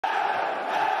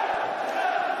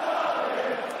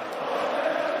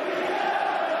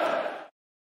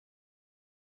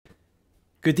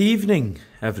Good evening,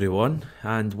 everyone,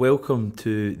 and welcome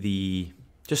to the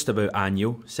just about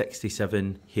annual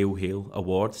 67 Hail Hail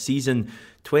Award, season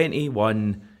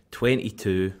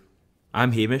 21-22.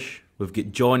 I'm Hamish. We've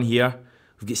got John here.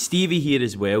 We've got Stevie here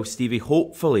as well. Stevie,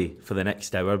 hopefully for the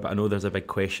next hour, but I know there's a big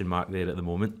question mark there at the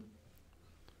moment.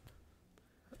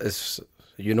 Is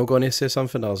you not going to say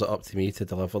something, or is it up to me to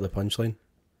deliver the punchline?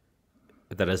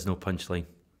 There is no punchline.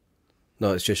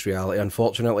 No, it's just reality.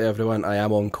 Unfortunately, everyone, I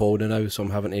am on call now, so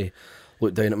I'm having to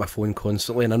look down at my phone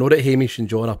constantly. And I know that Hamish and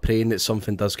John are praying that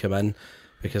something does come in,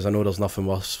 because I know there's nothing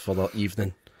worse for the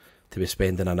evening to be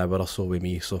spending an hour or so with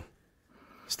me. So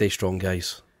stay strong,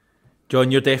 guys.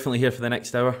 John, you're definitely here for the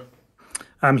next hour?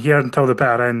 I'm here until the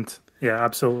bitter end. Yeah,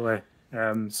 absolutely.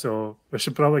 So we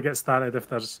should probably get started if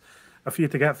there's a few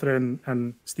to get through,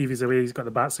 and Stevie's away. He's got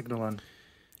the bat signal on.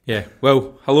 Yeah,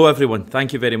 well, hello everyone.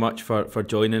 Thank you very much for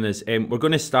joining us. We're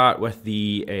going to start with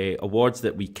the awards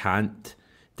that we can't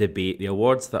debate, the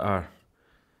awards that are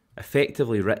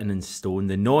effectively written in stone,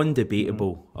 the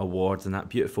non-debatable awards, and that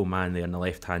beautiful man there on the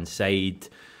left-hand side.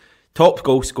 Top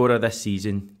goal scorer this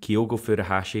season, Kyogo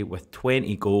Furuhashi with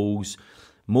 20 goals,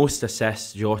 most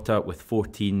assists, Jota with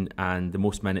 14, and the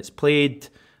most minutes played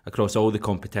across all the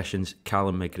competitions,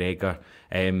 Callum McGregor.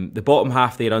 The bottom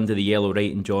half there under the yellow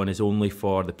writing, John, is only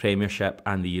for the Premiership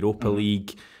and the Europa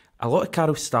League. A lot of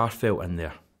Carl Starfelt in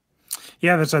there.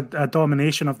 Yeah, there's a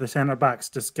domination of the centre-backs,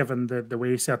 just given the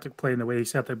way Celtic play and the way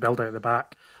Celtic build out of the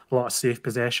back. A lot of safe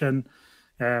possession,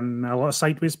 a lot of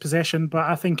sideways possession, but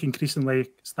I think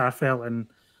increasingly Starfelt and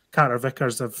Carter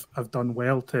Vickers have done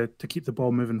well to keep the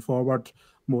ball moving forward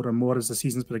more and more as the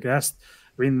season's progressed.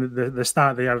 I mean, the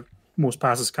stat there, most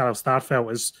passes Carl Starfelt,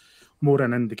 is more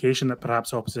an indication that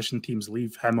perhaps opposition teams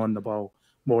leave him on the ball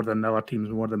more than other teams,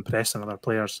 more than pressing other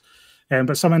players.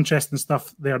 But some interesting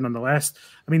stuff there nonetheless.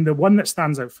 I mean, the one that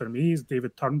stands out for me is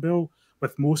David Turnbull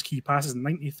with most key passes,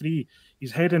 93.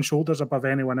 He's head and shoulders above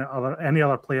any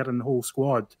other player in the whole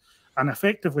squad, and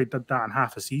effectively did that in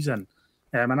half a season.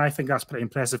 And I think that's pretty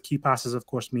impressive. Key passes, of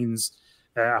course, means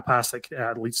a pass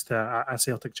that leads to a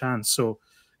Celtic chance. So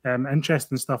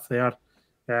interesting stuff there.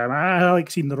 I like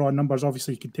seeing the raw numbers.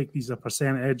 Obviously, you can take these as a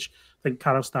percentage. I think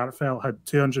Carl Starfelt had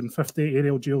 250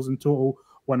 aerial duels in total,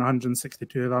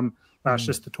 162 of them. That's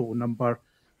just the total number.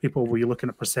 People will be looking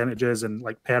at percentages and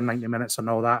like per 90 minutes and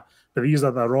all that. But these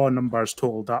are the raw numbers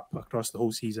totaled up across the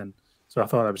whole season. So I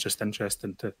thought that was just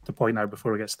interesting to point out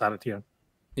before we get started here.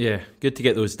 Yeah, good to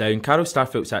get those down. Carl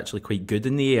Starfelt's actually quite good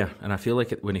in the air, and I feel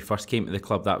like when he first came to the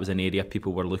club, that was an area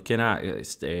people were looking at.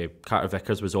 Carter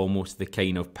Vickers was almost the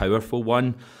kind of powerful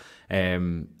one.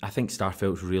 I think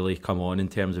Starfelt's really come on in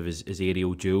terms of his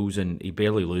aerial duels, and he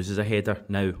barely loses a header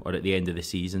now or at the end of the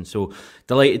season. So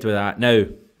delighted with that. Now,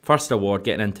 first award,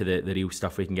 getting into the real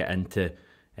stuff we can get into.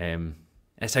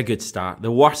 It's a good start.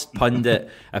 The worst pundit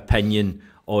opinion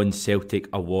on Celtic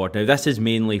award. Now, this is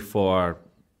mainly for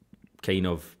kind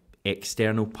of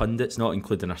external pundits, not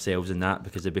including ourselves in that,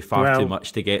 because it'd be far too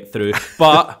much to get through.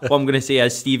 But what I'm going to say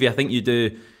is, Stevie, I think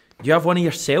do you have one of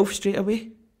yourself straight away?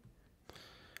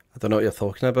 I don't know what you're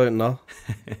talking about, no.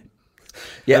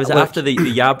 Yeah, it was after the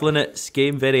Jablonec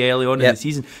game very early on in the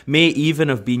season. May even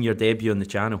have been your debut on the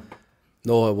channel.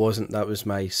 No, it wasn't. That was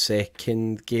my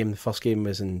second game. The first game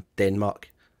was in Denmark.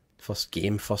 First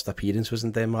appearance was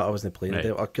in Denmark. I wasn't playing in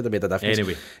Denmark. I could have made a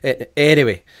difference.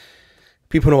 Anyway.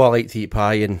 People know I like to eat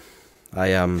pie, and I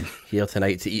am here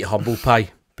tonight to eat humble pie,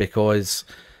 because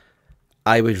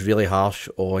I was really harsh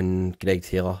on Greg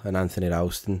Taylor and Anthony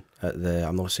Ralston at the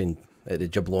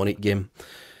Jablonec game.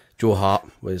 Joe Hart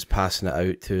was passing it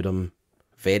out to them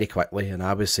very quickly, and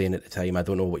I was saying at the time, I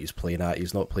don't know what he's playing at.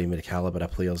 He's not playing with the calibre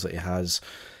of players that he has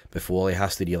before. He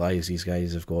has to realise these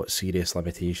guys have got serious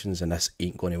limitations, and this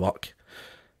ain't going to work.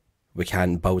 We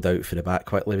can't build out for the back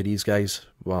quickly with these guys.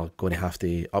 We're going to have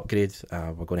to upgrade.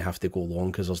 We're going to have to go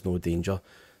long, because there's no danger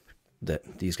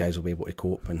that these guys will be able to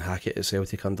cope and hack it at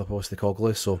Celtic under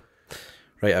Postecoglou. So,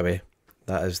 right away,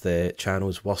 that is the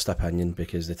channel's worst opinion,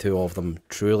 because the two of them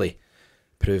truly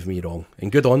proved me wrong. And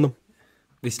good on them.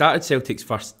 They started Celtic's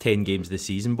first 10 games of the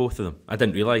season, both of them. I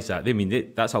didn't realise that.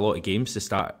 That's a lot of games to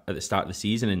start at the start of the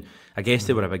season, and I guess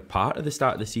they were a big part of the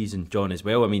start of the season, John, as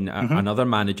well. I mean, another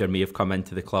manager may have come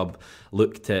into the club,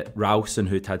 looked at Ralston,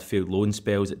 who'd had failed loan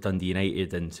spells at Dundee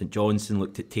United, and St Johnstone,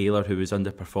 looked at Taylor, who was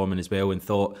underperforming as well, and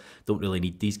thought, don't really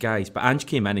need these guys. But Ange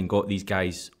came in and got these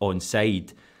guys on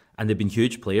side, and they've been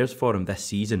huge players for him this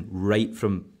season, right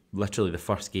from literally the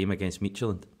first game against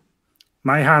Midtjylland.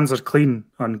 My hands are clean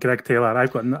on Greg Taylor.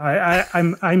 I've got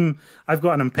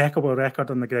an impeccable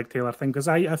record on the Greg Taylor thing because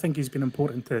I think he's been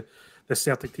important to the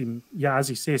Celtic team. Yeah, as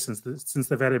you say, since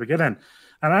the very beginning.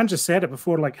 And Ange just said it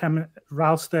before, like him,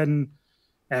 Ralston,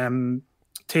 Taylor,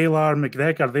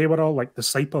 McGregor, they were all like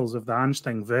disciples of the Ange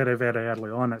thing very, very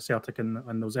early on at Celtic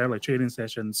in those early training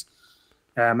sessions.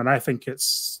 And I think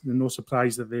it's no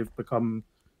surprise that they've become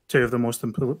two of the most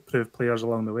improved players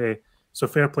along the way. So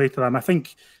fair play to them. I think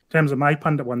in terms of my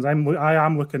pundit ones, I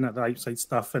am looking at the outside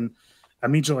stuff, and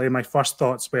immediately my first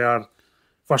thoughts were,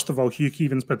 first of all, Hugh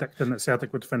Keevins predicting that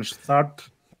Celtic would finish third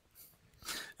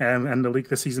in the league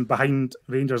this season behind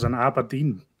Rangers and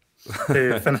Aberdeen,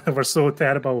 who were so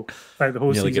terrible throughout the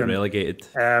whole season. Get relegated.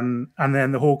 And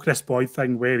then the whole Chris Boyd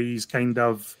thing where he's kind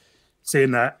of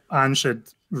saying that Ange should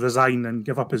resign and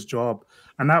give up his job.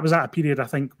 And that was at a period, I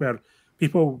think, where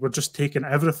people were just taking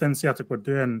everything Celtic were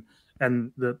doing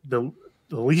in the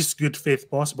least good faith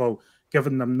possible,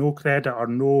 giving them no credit or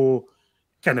no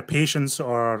kind of patience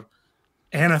or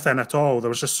anything at all. There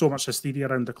was just so much hysteria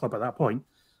around the club at that point.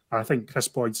 And I think Chris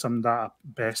Boyd summed that up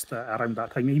best around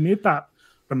that time. He made that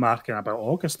remark in about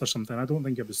August or something. I don't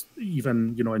think it was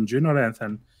even, in June or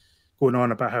anything, going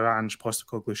on about how Ange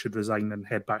Postecoglou should resign and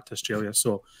head back to Australia.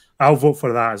 So I'll vote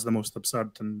for that as the most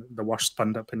absurd and the worst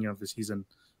pundit opinion of the season.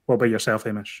 What about yourself,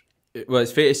 Hamish? Well,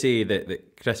 it's fair to say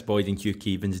that Chris Boyd and Hugh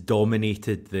Keevins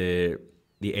dominated the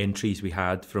entries we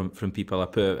had from people. I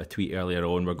put out a tweet earlier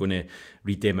on. We're going to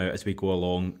read them out as we go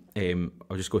along.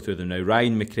 I'll just go through them now.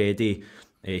 Ryan McCready,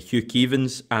 Hugh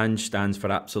Keevins, Ange stands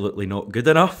for absolutely not good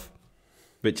enough,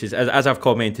 which is, as I've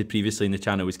commented previously in the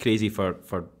channel, was crazy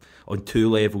for on two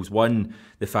levels. One,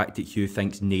 the fact that Hugh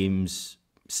thinks names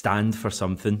stand for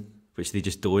something, which they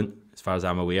just don't, as far as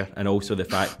I'm aware, and also the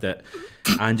fact that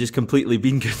Ange has completely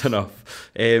been good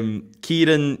enough.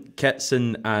 Kieran,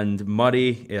 Kitson and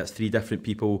Murray, that's three different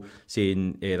people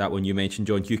saying that one you mentioned,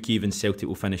 John. Hugh Keevins, Celtic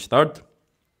will finish third.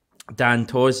 Dan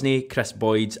Tosney, Chris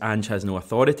Boyd's Ange has no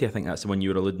authority. I think that's the one you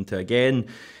were alluding to again.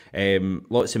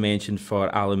 Lots of mention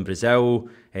for Alan Brazil,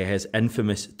 his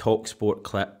infamous TalkSport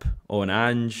clip on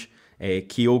Ange.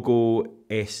 Kyogo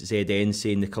SZN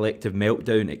saying the collective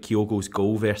meltdown at Kyogo's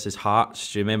goal versus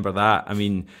Hearts. Do you remember that? I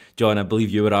mean, John, I believe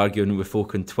you were arguing with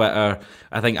folk on Twitter.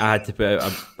 I think I had to put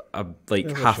out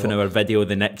a half an hour video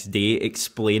the next day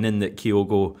explaining that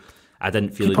Kyogo, I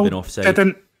didn't feel he'd been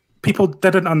offside. People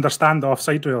didn't understand the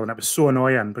offside rule, and it was so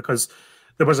annoying because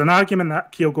there was an argument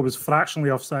that Kyogo was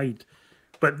fractionally offside,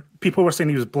 but people were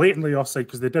saying he was blatantly offside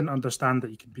because they didn't understand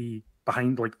that he could be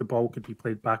behind, like the ball could be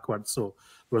played backwards. So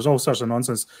there was all sorts of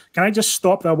nonsense. Can I just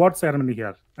stop the award ceremony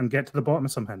here and get to the bottom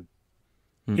of something?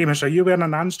 Hamish, are you wearing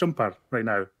an Ange jumper right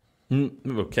now?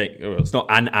 Okay, well, it's not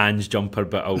an Ange jumper,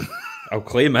 but I'll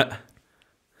claim it.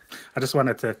 I just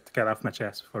wanted to get off my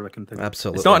chest before we continue.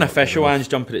 Absolutely. It's not an official Ange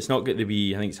jumper. It's not going to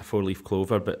be, I think it's a 4-leaf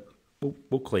clover, but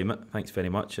we'll claim it. Thanks very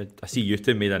much. I see you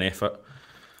two made an effort.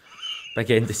 Big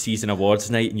end of season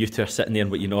awards night, and you two are sitting there in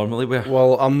what you normally wear.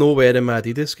 Well, I'm not wearing my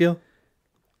Adidas gear.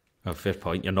 Oh, fair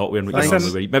point. You're not wearing what you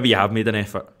normally wear. Maybe you have made an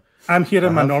effort. I'm here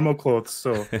in my normal clothes,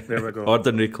 so there we go.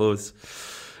 Ordinary clothes.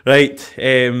 Right,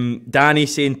 Danny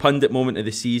saying pundit moment of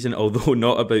the season, although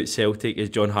not about Celtic,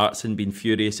 is John Hartson being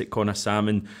furious at Connor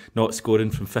Salmon not scoring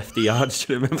from 50 yards.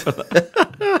 Do you remember that?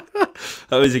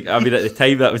 That was, I mean, at the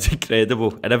time that was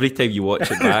incredible, and every time you watch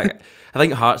it back, I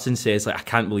think Hartson says, like, I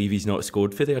can't believe he's not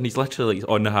scored for there, and he's literally like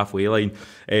on the halfway line.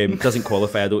 Doesn't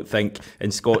qualify, I don't think.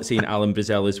 And Scott saying Alan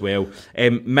Brazil as well.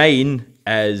 Mine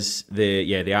is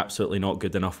the absolutely not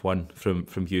good enough one from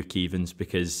Hugh Keevins,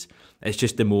 because it's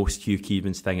just the most Hugh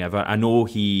Keevins thing ever. I know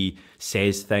he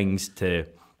says things to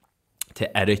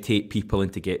irritate people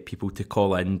and to get people to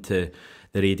call in to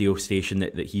the radio station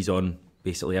that he's on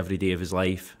basically every day of his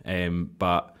life,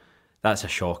 but that's a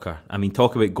shocker. I mean,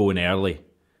 talk about going early.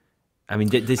 I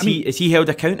mean, is he held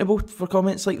accountable for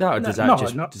comments like that, or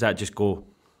does that just go?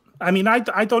 I mean, I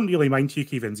don't really mind Hugh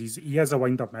Keevins. He is a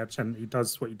wind-up merchant. He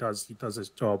does what he does. He does his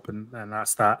job, and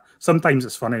that's that. Sometimes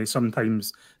it's funny.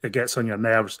 Sometimes it gets on your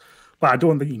nerves. But I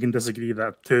don't think you can disagree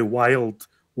that two wild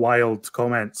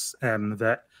comments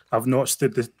that have not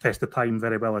stood the test of time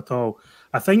very well at all.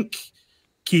 I think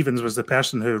Keevins was the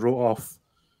person who wrote off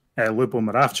Lubo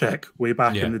Moravcik way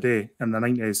back in the day, in the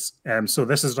 90s. So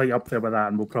this is right up there with that,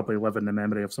 and will probably live in the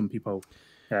memory of some people,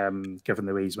 given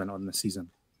the way he's went on this season.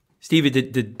 Stevie,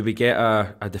 did we get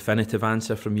a definitive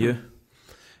answer from you?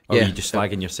 Or are you just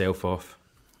slagging yourself off?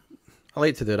 I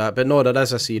like to do that, but no, there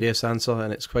is a serious answer,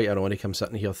 and it's quite ironic I'm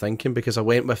sitting here thinking, because I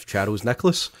went with Charles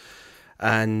Nicholas,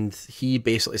 and he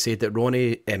basically said that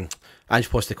Ange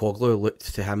Postecoglou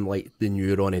looked to him like the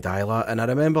new Ronnie Dyler, and I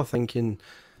remember thinking,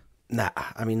 Nah,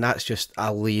 I mean, that's just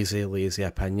a lazy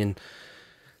opinion.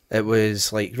 It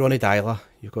was like Ronnie Dyler,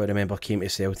 you've got to remember, came to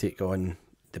Celtic on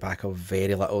the back of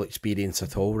very little experience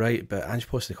at all, right? But Ange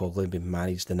Postecoglou had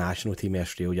managed the national team of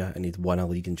Australia and he'd won a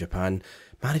league in Japan.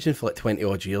 Managing for like 20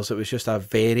 odd years, it was just a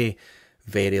very,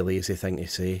 very lazy thing to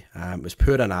say. It was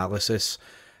poor analysis.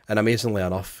 And amazingly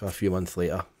enough, a few months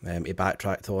later, he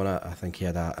backtracked on it. I think he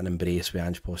had an embrace with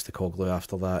Ange Postecoglou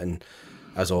after that. And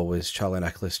as always, Charlie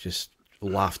Nicholas just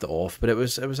laughed it off. But it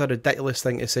was a ridiculous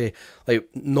thing to say. Like,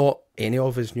 not any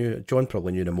of us knew. John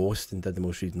probably knew the most and did the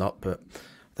most reading up, but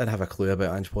I didn't have a clue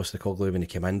about Ange Postecoglou when he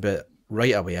came in. But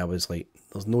right away, I was like,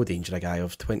 there's no danger a guy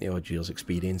of 20 odd years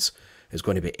experience is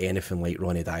going to be anything like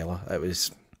Ronnie Dyler. It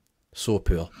was so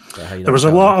poor. There was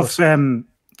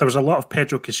a lot of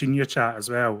Pedro Caixinha chat as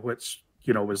well, which,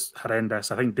 you know, was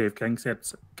horrendous. I think Dave King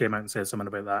came out and said something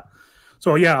about that.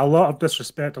 So yeah, a lot of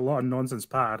disrespect, a lot of nonsense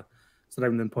par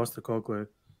surrounding Postecoglou.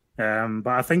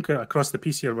 But I think across the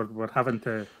piece here, we're having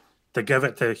to give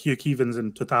it to Hugh Keevins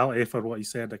in totality for what he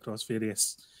said across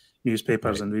various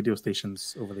newspapers and radio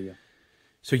stations over the year.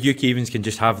 So Hugh Keevins can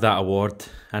just have that award.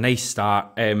 A nice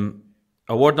start.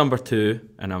 Award number 2,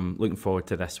 and I'm looking forward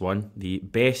to this one, the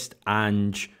Best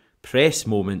Ange Press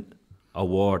Moment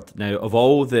Award. Now, of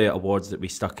all the awards that we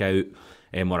stuck out,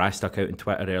 or I stuck out on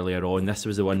Twitter earlier on, this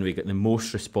was the one we got the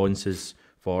most responses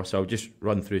for, so I'll just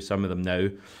run through some of them now.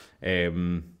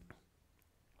 In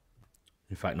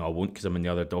fact, no, I won't, because I'm in the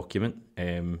other document.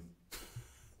 There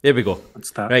we go.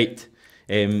 Right.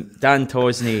 Dan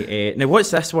Tosney. Now,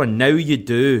 what's this one? Now You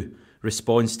Do.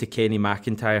 Response to Kenny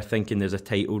McIntyre thinking there's a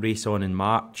title race on in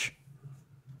March.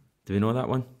 Do we know that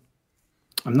one?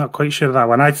 I'm not quite sure of that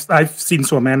one. I've seen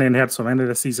so many and heard so many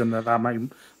this season that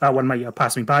one might have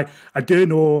passed me by. I do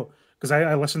know, because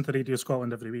I listen to Radio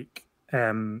Scotland every week,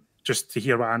 just to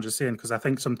hear what Andrew's saying, because I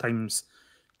think sometimes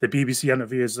the BBC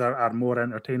interviews are more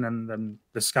entertaining than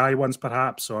the Sky ones,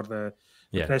 perhaps, or the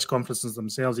press conferences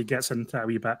themselves. He gets into it a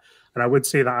wee bit. And I would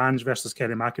say that Ange versus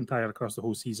Kenny McIntyre across the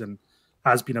whole season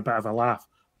has been a bit of a laugh.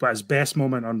 But his best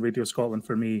moment on Radio Scotland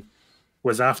for me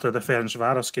was after the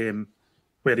Ferencvaros game,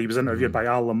 where he was interviewed by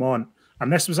Al Lamont.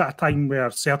 And this was at a time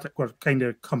where Celtic were kind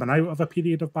of coming out of a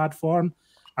period of bad form.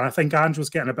 And I think Ange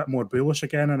was getting a bit more bullish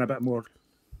again and a bit more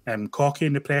cocky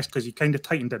in the press, because he kind of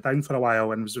tightened it down for a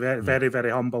while and was very, very,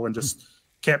 very humble and just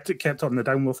kept it on the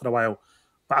down low for a while.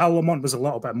 But Al Lamont was a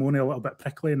little bit moany, a little bit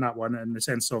prickly in that one, in the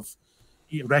sense of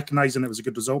recognising it was a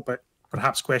good result, but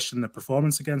perhaps questioning the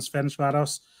performance against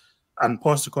Ferencvaros. And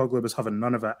Postecoglou was having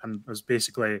none of it and was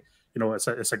basically, you know, it's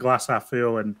a glass half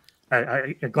full and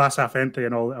a glass half empty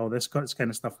and all this kind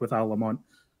of stuff with Al Lamont.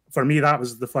 For me, that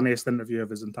was the funniest interview of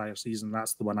his entire season.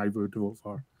 That's the one I would vote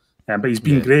for. But he's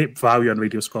been great value on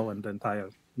Radio Scotland the entire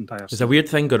season. There's a weird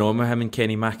thing going on with him and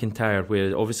Kenny McIntyre,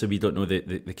 where obviously we don't know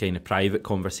the kind of private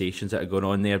conversations that are going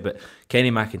on there, but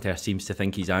Kenny McIntyre seems to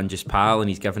think he's Ange's pal, and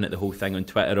he's given it the whole thing on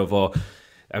Twitter of,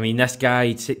 I mean, this guy,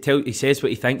 he says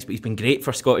what he thinks, but he's been great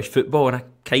for Scottish football, and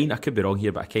I could be wrong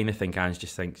here, but I kind of think Ange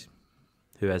just thinks,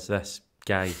 who is this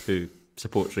guy who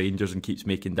supports Rangers and keeps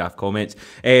making daft comments?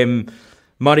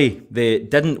 Murray, they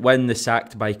didn't win the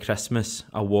Sacked by Christmas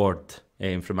award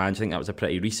from Ange. I think that was a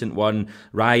pretty recent one.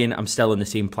 Ryan, I'm still on the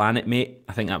same planet, mate.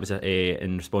 I think that was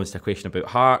in response to a question about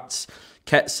Hearts.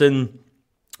 Kitson,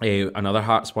 another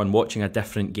Hearts one, watching a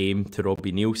different game to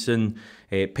Robbie Nielsen.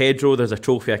 Pedro, there's a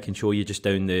trophy I can show you just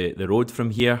down the road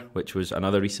from here, which was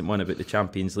another recent one about the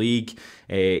Champions League.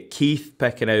 Keith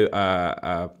picking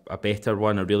out a better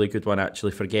one, a really good one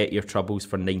actually. Forget your troubles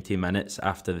for 90 minutes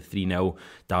after the 3-0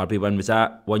 Derby win. Was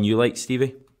that one you liked,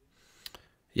 Stevie?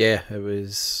 Yeah, it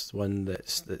was one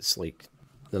that's like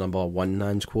the number one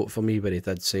Ange quote for me, where he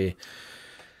did say,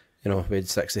 you know, we had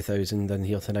 60,000 in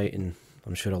here tonight, and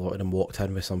I'm sure a lot of them walked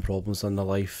in with some problems in their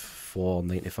life for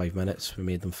 95 minutes. We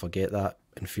made them forget that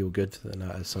and feel good, and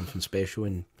that is something special.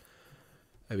 And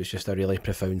it was just a really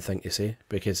profound thing to say,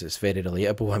 because it's very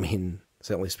relatable. I mean,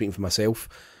 certainly speaking for myself,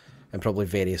 and probably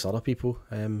various other people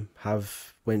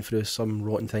have went through some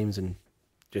rotten times, and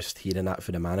just hearing that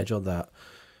for the manager, that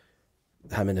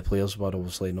him and the players were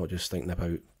obviously not just thinking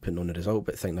about putting on the result,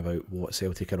 but thinking about what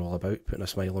Celtic are all about, putting a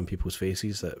smile on people's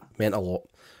faces, that meant a lot.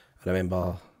 I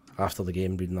remember after the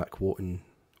game reading that quote and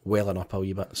welling up a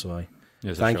wee bit. So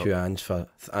thank you, Ange, for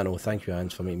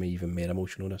making me even more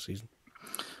emotional this season.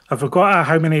 I forgot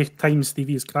how many times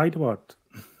Stevie's cried award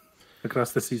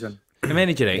across the season. How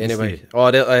many do you reckon? Anyway,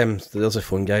 there's a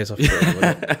phone, guys.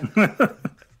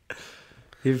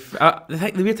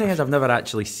 The weird thing is, I've never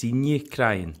actually seen you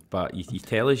crying, but you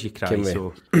tell us you cry.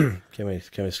 Can we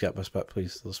skip this bit,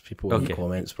 please? There's people in the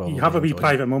comments probably. You have a wee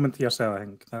private moment to yourself. I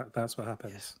think that's what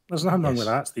happens. Yes. There's nothing wrong with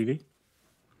that, Stevie.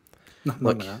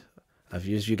 Look,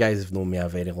 you guys have known me a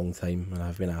very long time, and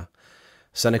I've been a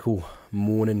cynical,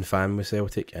 moaning fan with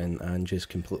Celtic, and Ange has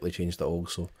completely changed it all.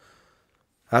 So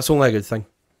that's only a good thing.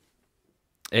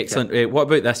 Excellent. What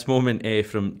about this moment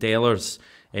from Dellers?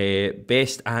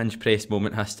 Best Ange press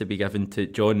moment has to be given to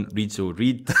John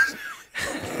Reid.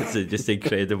 It's just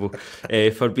incredible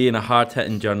for being a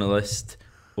hard-hitting journalist.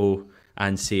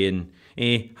 And saying,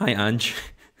 "Hi Ange."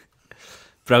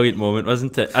 Brilliant moment,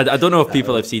 wasn't it? I don't know if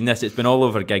people have seen this. It's been all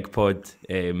over GigPod.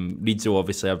 Reidso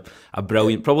obviously a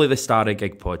brilliant, probably the star of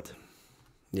GigPod.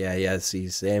 Yeah,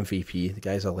 he's the MVP. The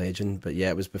guy's a legend. But yeah,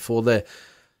 it was before the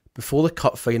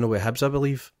cup final with Hibs, I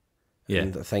believe. Yeah.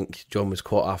 And I think John was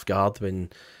caught off guard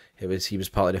when he was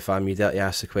part of the fan media. He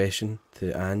asked the question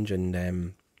to Ange,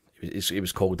 and he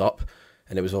was called up.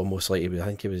 And it was almost like I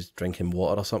think he was drinking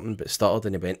water or something, but stuttered,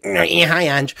 and he went, "Hi,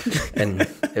 Ange," and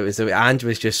Ange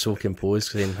was just so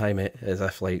composed, saying, "Hi, mate," as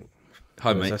if like,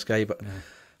 "Hi, mate." This guy, but yeah.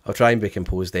 I'll try and be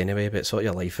composed anyway. But sort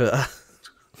your life out.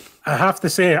 I have to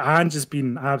say, Ange has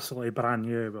been absolutely brand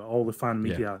new about all the fan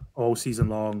media all season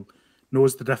long.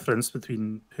 Knows the difference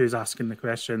between who's asking the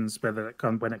questions, when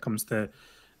it comes to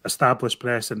established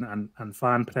press and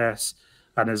fan press,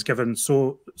 and has given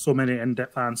so many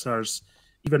in-depth answers.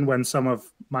 Even when some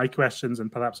of my questions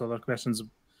and perhaps other questions,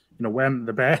 weren't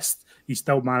the best, he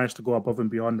still managed to go above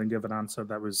and beyond and give an answer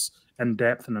that was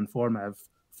in-depth and informative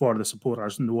for the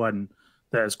supporters, knowing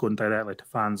that it's going directly to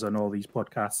fans on all these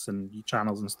podcasts and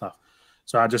channels and stuff.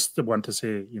 So I just want to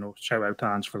say, shout out to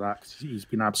Ange for that, 'cause he's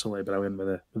been absolutely brilliant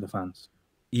with the fans.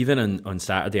 Even on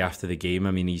Saturday after the game,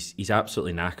 I mean, he's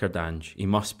absolutely knackered, Ange. He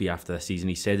must be after the season.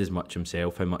 He said as much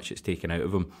himself, how much it's taken out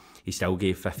of him. He still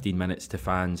gave 15 minutes to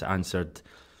fans, answered.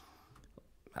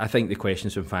 I think the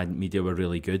questions from fan media were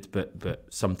really good, but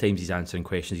sometimes he's answering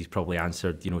questions he's probably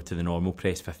answered, to the normal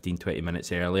press 15, 20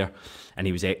 minutes earlier. And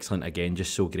he was excellent again,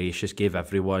 just so gracious, gave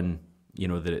everyone,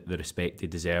 the respect they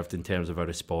deserved in terms of a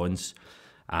response.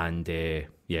 And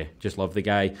just love the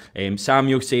guy.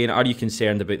 Samuel saying, "Are you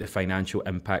concerned about the financial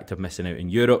impact of missing out in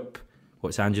Europe?"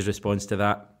 What's Ange's response to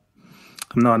that?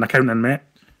 I'm not an accountant, mate.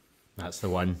 That's the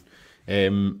one.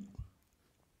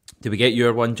 Did we get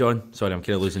your one, John? Sorry, I'm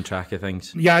kind of losing track of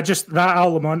things. Yeah, just that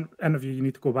Al Lamont interview, you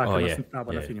need to go back and listen to that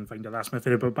one if you can find it. That's my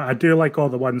favourite. But I do like all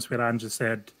the ones where Ange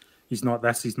said he's not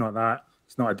this, he's not that,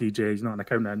 he's not a DJ, he's not an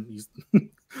accountant, he's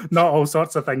not all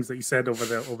sorts of things that he said over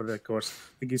the course.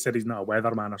 I think he said he's not a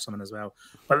weatherman or something as well.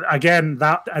 But again,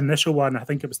 that initial one, I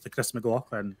think it was to Chris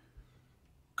McLaughlin,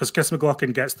 because Chris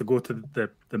McLaughlin gets to go to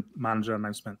the manager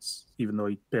announcements, even though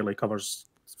he barely covers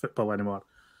football anymore.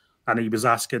 And he was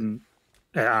asking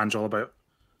Ange all about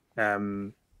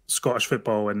Scottish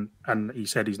football, and he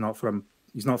said he's not from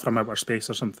outer space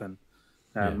or something.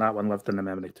 That one lived in the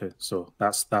memory too. So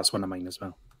that's one of mine as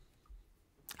well.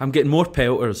 I'm getting more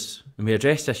pelters, and we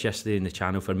addressed this yesterday in the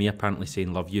channel, for me apparently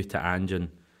saying "love you" to Ange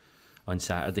on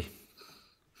Saturday.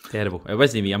 Terrible. It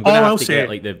wasn't me. I'm going to have to get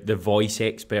like the voice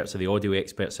experts or the audio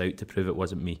experts out to prove it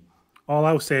wasn't me. All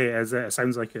I'll say is that it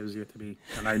sounds like it was you to me,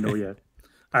 and I know you.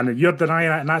 And you're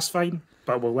denying it, and that's fine,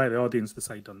 but we'll let the audience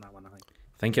decide on that one, I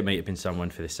think it might have been someone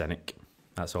for the Cynic.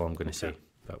 That's all I'm going to say.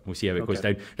 But we'll see how it goes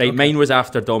down. Right, mine was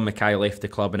after Don Mackay left the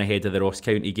club and ahead of the Ross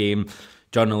County game.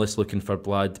 Journalists looking for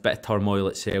blood, bit of turmoil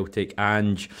at Celtic.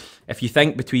 Ange, if you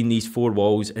think between these four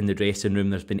walls in the dressing room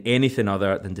there's been anything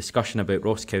other than discussion about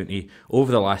Ross County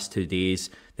over the last 2 days,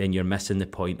 then you're missing the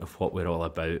point of what we're all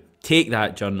about. Take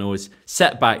that, journos.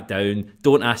 Sit back down.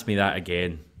 Don't ask me that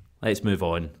again. Let's move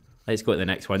on. Let's go to the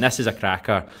next one. This is a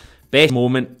cracker. Best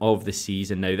moment of the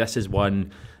season. Now, this is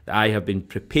one that I have been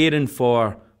preparing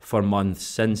for months.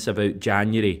 Since about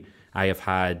January, I have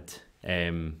had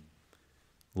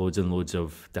loads and loads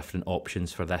of different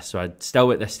options for this. So I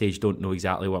still at this stage don't know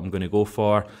exactly what I'm going to go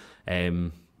for.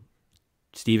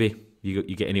 Stevie, you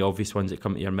get any obvious ones that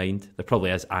come to your mind? There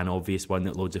probably is an obvious one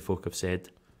that loads of folk have said.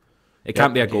 It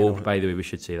can't be a goal, by the way, we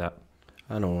should say that.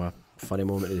 I know, a funny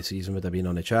moment of the season would have been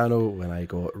on the channel when I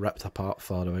got ripped apart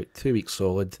for about 2 weeks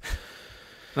solid.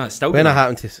 No, it's still when I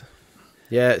happened to...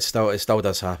 Yeah, it still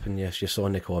does happen, yes. You saw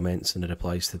in the comments and the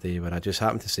replies today where I just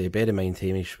happened to say, bear in mind,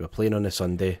 Hamish, we're playing on the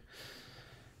Sunday.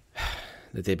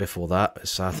 The day before that,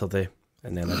 it's Saturday.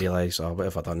 And then I realised, what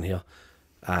have I done here?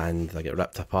 And I get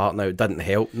ripped apart. Now, it didn't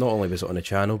help. Not only was it on the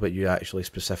channel, but you actually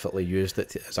specifically used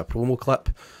it as a promo clip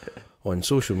on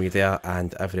social media,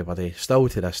 and everybody, still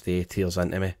to this day, tears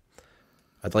into me.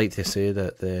 I'd like to say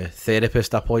that the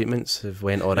therapist appointments have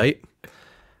went all right,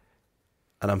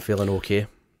 and I'm feeling okay.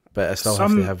 But I still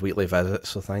have to have weekly visits,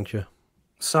 so thank you.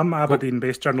 Some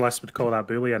Aberdeen-based journalists would call that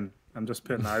bullying. I'm just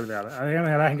putting that out there.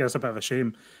 I think it's a bit of a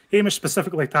shame. Hamish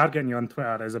specifically targeting you on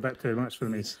Twitter is a bit too much for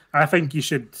me. I think you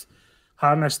should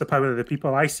harness the power of the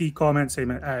people. I see comments,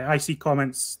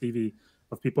 Stevie,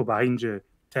 of people behind you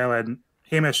telling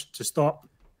Hamish to stop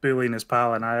bullying his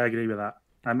pal, and I agree with that.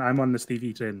 I'm on the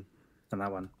Stevie train on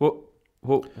that one.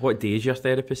 What day is your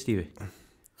therapist, Stevie?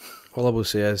 All I will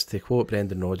say is, to quote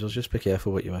Brendan Rodgers, just be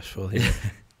careful what you wish for here.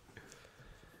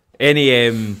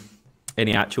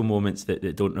 Any actual moments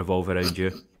that don't revolve around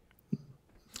you?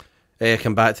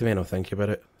 Come back to me and I'll think about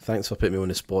it. Thanks for putting me on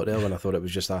the spot there when I thought it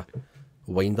was just a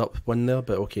wind-up one there,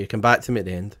 but okay, come back to me at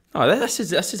the end. Oh, this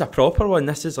is a proper one.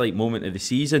 This is like moment of the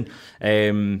season.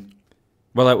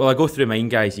 Well, I go through mine,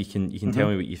 guys. You can tell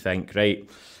me what you think, right?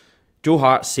 Joe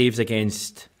Hart saves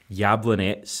against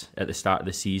Jablonets at the start of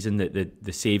the season.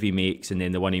 The save he makes, and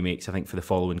then the one he makes, I think, for the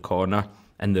following corner,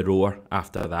 and the roar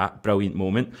after that. Brilliant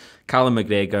moment. Callum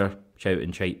McGregor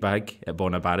shouting shite bag at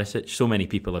Bona Barisic. So many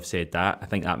people have said that. I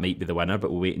think that might be the winner,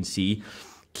 but we'll wait and see.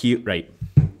 Cute, right,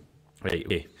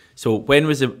 okay. So when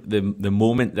was the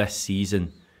moment this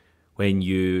season when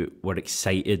you were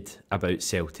excited about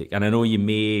Celtic? And I know you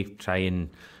may try and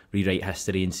rewrite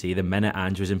history and say the minute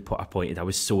Ange was appointed, I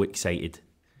was so excited.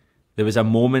 There was a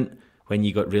moment when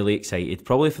you got really excited,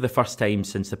 probably for the first time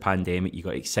since the pandemic. You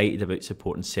got excited about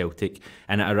supporting Celtic,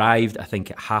 and it arrived, I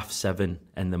think, at 7:30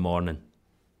 in the morning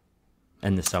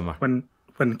in the summer. When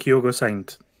Kyogo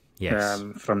signed, yes,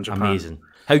 from Japan. Amazing.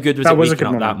 How good was it waking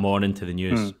up that morning to the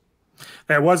news?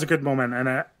 It was a good moment, and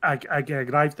I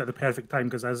arrived at the perfect time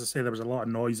because, as I say, there was a lot of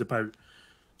noise about,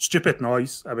 stupid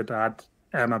noise, I would add,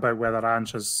 about whether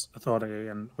Ange has authority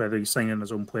and whether he's signing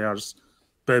his own players.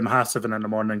 Boom, 7:30 in the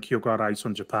morning, Kyogo arrives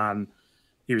from Japan.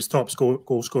 He was top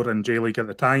goal scorer in J-League at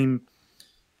the time.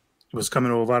 He was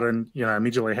coming over and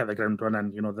immediately hit the ground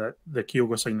running. The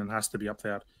Kyogo signing has to be up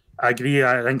there. I agree.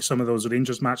 I think some of those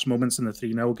Rangers match moments in the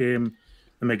 3-0 game,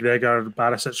 the McGregor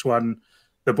Barisic one,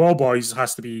 the ball boys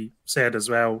has to be said as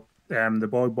well. The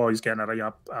ball boys getting it right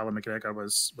up, Alan McGregor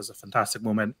was a fantastic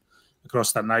moment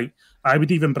across that night. I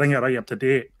would even bring it right up to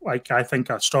date. Like, I think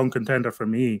a strong contender for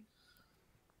me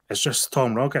is just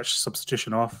Tom Rogic's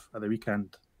substitution off at the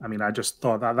weekend. I mean, I just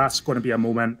thought that's going to be a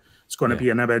moment. It's going to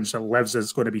be an image that lives.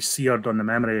 It's going to be seared on the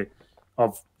memory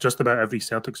of just about every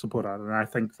Celtic supporter. And I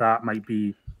think that might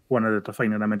be one of the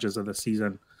defining images of the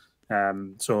season.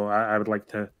 So I would like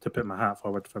to put my hat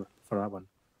forward for that one.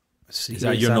 Is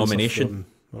that your nomination?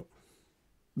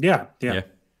 Yeah.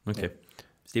 Okay.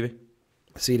 Stevie?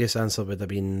 A serious answer would have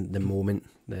been the moment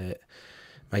that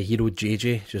my hero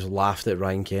JJ just laughed at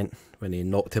Ryan Kent when he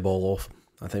knocked the ball off.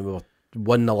 I think we were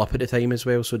 1-0 up at the time as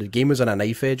well, so the game was on a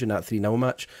knife edge in that 3-0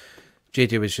 match.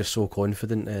 JJ was just so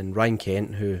confident, and Ryan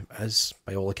Kent, who is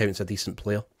by all accounts a decent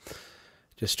player,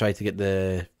 just tried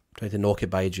to knock it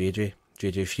by JJ.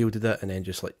 JJ fielded it and then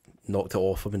just knocked it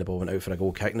off him, and the ball went out for a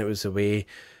goal kick. And it was the way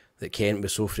that Kent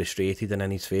was so frustrated and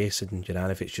in his face, and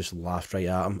Juranovic just laughed right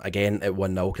at him again at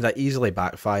 1-0, because that easily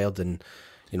backfired, and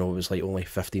it was only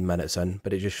 15 minutes in,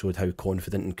 but it just showed how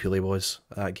confident and cool he was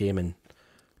at that game. And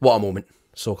what a moment,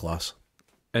 so class.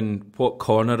 And what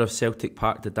corner of Celtic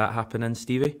Park did that happen in,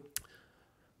 Stevie?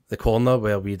 The corner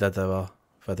where we did our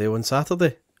video on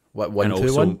Saturday. What,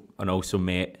 1-2-1? And also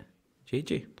met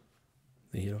JJ.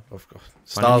 The hero, of course.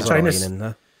 Stars are in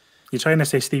there. You're trying to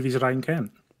say Stevie's Ryan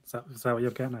Kent? Is that what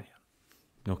you're getting at?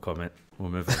 No comment. We'll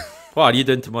move on. What are you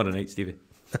doing tomorrow night, Stevie?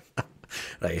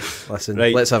 Right, listen,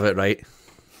 let's have it right.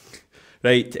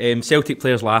 Right, Celtic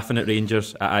players laughing at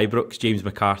Rangers at Ibrox. James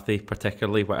McCarthy,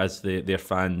 particularly, as their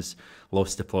fans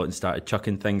lost the plot and started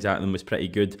chucking things at them, was pretty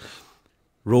good.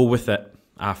 Roll with it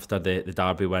after the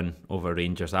Derby win over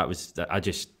Rangers. I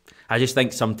just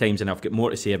think sometimes, and I've got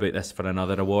more to say about this for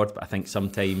another award, but I think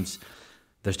sometimes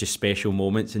there's just special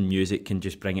moments, and music can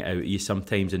just bring it out of you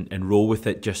sometimes, and Roll with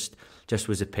it just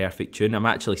was a perfect tune. I'm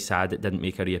actually sad it didn't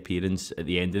make a reappearance at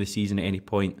the end of the season at any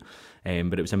point,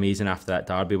 but it was amazing after that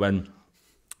Derby win.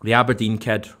 The Aberdeen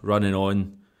kid running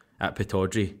on at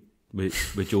Pittodrie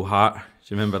with Joe Hart. Do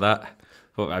you remember that?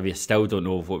 Well, I still don't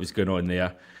know what was going on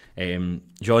there.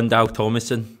 John Dal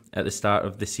Thomason at the start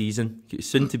of the season,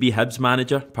 soon to be Hibs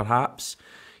manager, perhaps.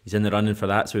 He's in the running for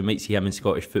that, so we might see him in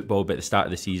Scottish football. But at the start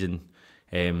of the season,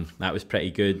 that was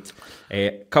pretty good.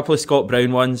 A couple of Scott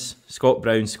Brown ones. Scott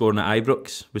Brown scoring at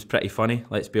Ibrox was pretty funny,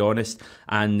 let's be honest.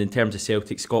 And in terms of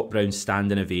Celtic, Scott Brown's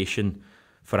standing ovation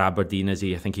for Aberdeen as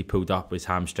I think he pulled up his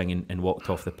hamstring and walked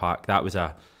off the park. That's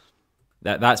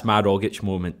my Rogic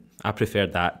moment. I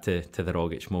preferred that to the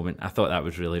Rogic moment. I thought that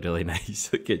was really, really nice.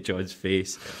 Look at John's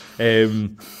face.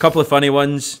 Couple of funny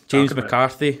ones. James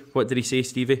McCarthy, what did he say,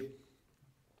 Stevie?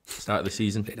 Start of the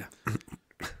season.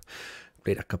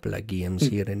 Played a couple of games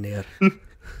here and there.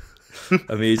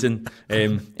 Amazing.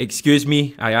 Excuse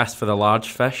me, I asked for the large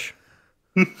fish.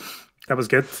 That was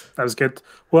good. That was good.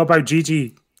 What about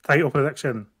GG title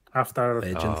prediction after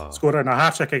scoring a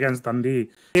hat-trick against Dundee?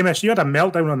 Hamish, you had a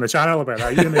meltdown on the channel about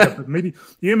that.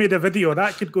 You made a video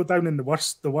that could go down in the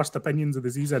worst opinions of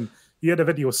the season. You had a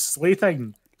video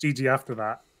slating GG after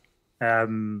that.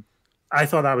 I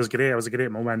thought that was great. It was a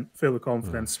great moment, full of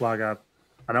confidence, swagger,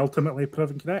 and ultimately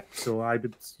proven correct. So I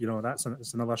would,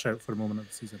 it's another shout for a moment of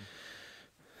the season.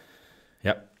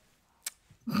 Yep.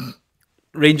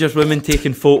 Rangers women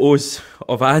taking photos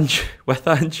of Ange with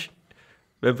Ange.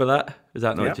 Remember that? Is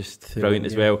that not just brilliant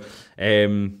as well?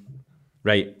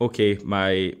 Right, okay,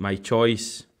 my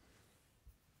choice.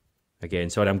 Again,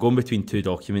 sorry, I'm going between two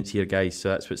documents here, guys, so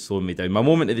that's what's slowing me down. My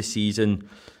moment of the season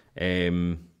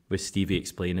was Stevie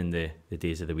explaining the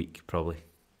days of the week, probably.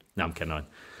 No, I'm kidding on.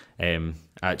 I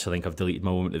actually think I've deleted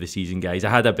my moment of the season, guys. I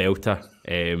had a belter.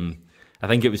 I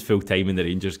think it was full time in the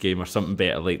Rangers game or something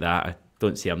better like that. I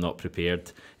don't say I'm not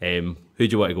prepared. Who do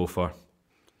you want to go for?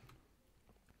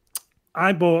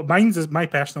 My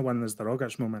personal one is the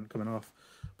Rogic moment coming off,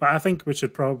 but I think we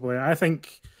should probably. I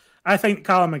think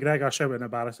Callum McGregor shouting at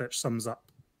Barisic sums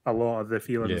up a lot of the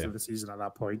feelings of the season at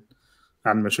that point,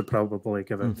 and we should probably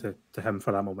give it to him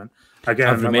for that moment. Again,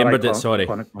 I've remembered it. Sorry,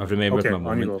 I've remembered my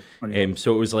moment.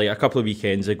 So it was like a couple of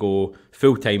weekends ago,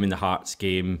 full time in the Hearts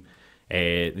game.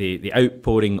 The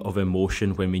outpouring of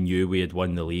emotion when we knew we had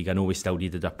won the league. I know we still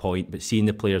needed a point, but seeing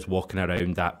the players walking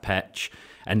around that pitch,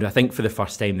 and I think for the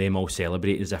first time them all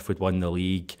celebrate as if we'd won the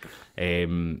league.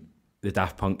 The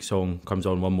Daft Punk song comes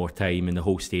on one more time and the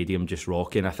whole stadium just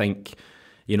rocking. I think,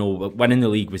 winning the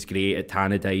league was great at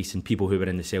Tannadice, and people who were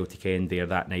in the Celtic end there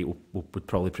that night would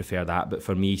probably prefer that. But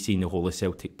for me, seeing the whole of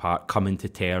Celtic Park coming to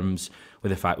terms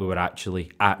with the fact we were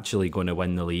actually going to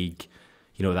win the league,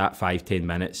 that 5-10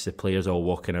 minutes, the players all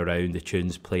walking around, the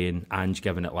tunes playing, Ange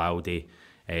giving it loudy.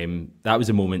 That was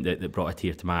a moment that brought a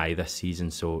tear to my eye this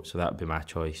season, so that would be my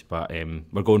choice. But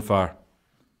we're going for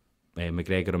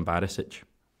McGregor and Barisic.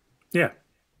 Yeah.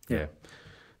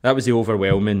 That was the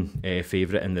overwhelming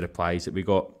favourite in the replies that we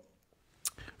got.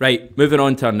 Right, moving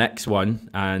on to our next one,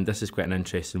 and this is quite an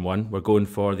interesting one. We're going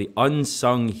for the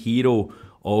Unsung Hero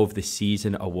of the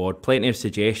Season award. Plenty of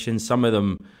suggestions, some of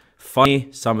them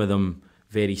funny, some of them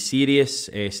very serious.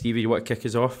 Stevie, you want to kick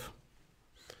us off?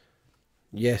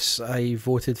 Yes, I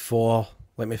voted for...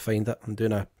 Let me find it. I'm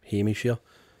doing a Hamish here.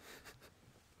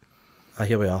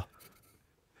 Here we are.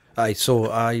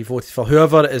 So I voted for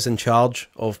whoever is in charge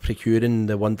of procuring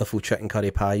the wonderful chicken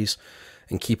curry pies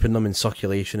and keeping them in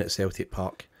circulation at Celtic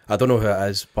Park. I don't know who it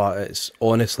is, but it's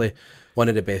honestly one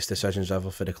of the best decisions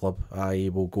ever for the club. I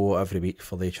will go every week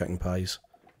for the chicken pies.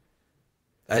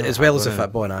 As well as the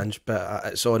football and Ange, but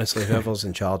it's honestly whoever's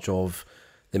in charge of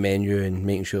the menu and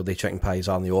making sure the chicken pies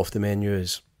aren't off the menu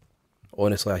is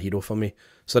honestly a hero for me.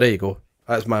 So there you go.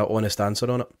 That's my honest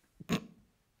answer on it.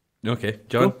 Okay,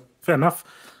 John? Cool. Fair enough.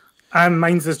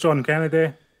 Mine's is John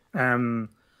Kennedy. I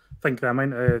think the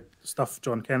amount of stuff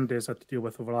John Kennedy has had to deal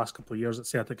with over the last couple of years at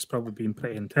Celtic's probably been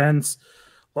pretty intense.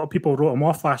 A lot of people wrote him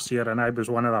off last year, and I was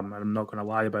one of them, and I'm not going to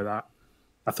lie about that.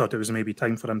 I thought it was maybe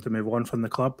time for him to move on from the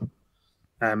club.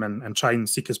 And try and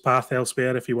seek his path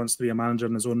elsewhere if he wants to be a manager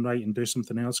in his own right and do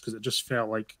something else, because it just felt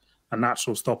like a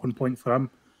natural stopping point for him.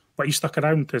 But he stuck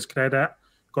around, to his credit,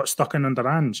 got stuck in under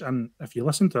Ange. And if you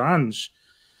listen to Ange,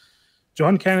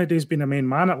 John Kennedy's been a main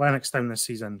man at Lennoxtown this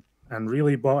season and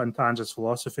really bought into Ange's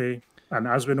philosophy. And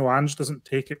as we know, Ange doesn't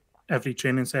take it every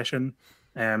training session.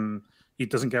 He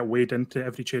doesn't get weighed into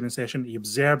every training session. He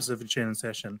observes every training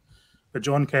session. But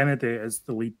John Kennedy is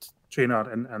the lead trainer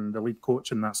and the lead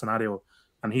coach in that scenario.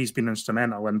 And he's been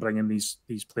instrumental in bringing these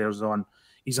players on.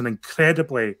 He's an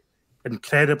incredibly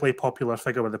popular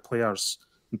figure with the players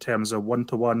in terms of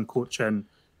one-to-one coaching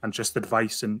and just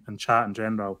advice and chat in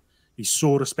general. He's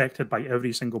so respected by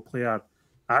every single player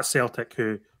at Celtic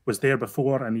who was there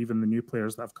before, and even the new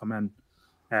players that have come in.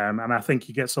 And I think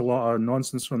he gets a lot of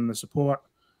nonsense from the support.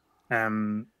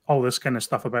 All this kind of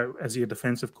stuff about, is he a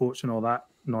defensive coach and all that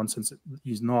nonsense.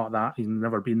 He's not that. He's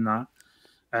never been that.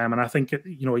 And I think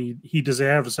he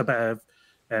deserves a bit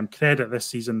of credit this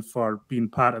season for being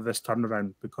part of this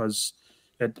turnaround, because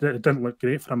it didn't look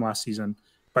great for him last season.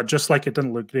 But just like it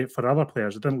didn't look great for other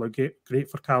players, it didn't look great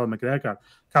for Callum McGregor.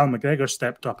 Callum McGregor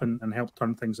stepped up and helped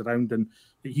turn things around, and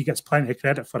he gets plenty of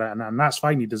credit for it, and that's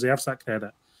fine. He deserves that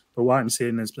credit. But what I'm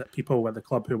saying is that people at the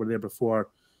club who were there before,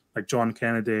 like John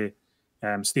Kennedy,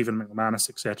 Stephen McManus,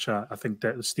 etc., I think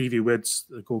that Stevie Woods,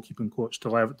 the goalkeeping coach,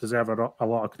 deserve a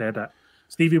lot of credit.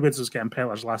 Stevie Woods was getting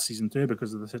pelters last season too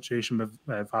because of the situation with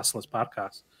Vasilis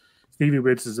Barkas. Stevie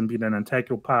Woods has been an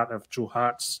integral part of Joe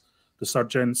Hart's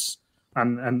resurgence,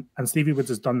 and Stevie Woods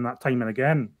has done that time and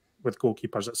again with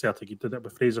goalkeepers at Celtic. He did it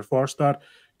with Fraser Forster,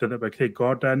 did it with Craig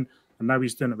Gordon, and now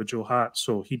he's doing it with Joe Hart,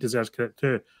 so he deserves credit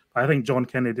too. But I think John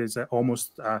Kennedy is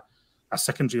almost a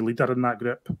secondary leader in that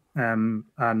group, and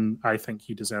I think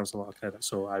he deserves a lot of credit,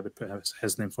 so I would put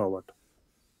his name forward.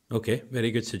 Okay,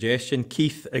 very good suggestion.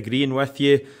 Keith, agreeing with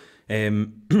you.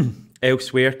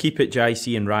 Elsewhere, keep it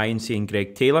JC and Ryan saying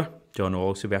Greg Taylor. John will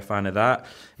also be a fan of that.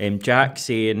 Jack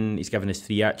saying, he's given us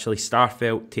 3 actually,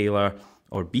 Starfelt, Taylor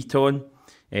or Beaton.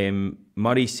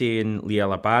 Murray saying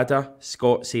Liel Abada.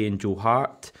 Scott saying Joe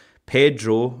Hart.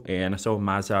 Pedro, and I saw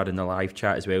Mazar in the live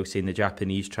chat as well, saying the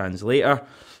Japanese translator,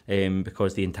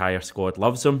 because the entire squad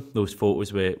loves him. Those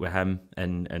photos with him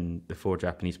and the 4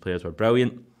 Japanese players were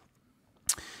brilliant.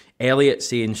 Elliot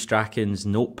saying Strachan's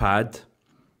notepad.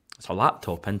 It's a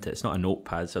laptop, isn't it? It's not a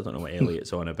notepad, so I don't know what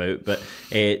Elliot's on about. But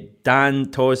Dan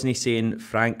Tosney saying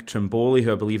Frank Trimboli,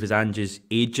 who I believe is Ange's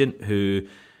agent, who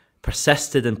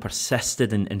persisted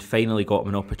and finally got him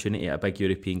an opportunity at a big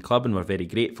European club, and we're very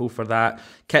grateful for that.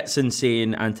 Kitson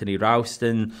saying Anthony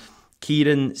Ralston.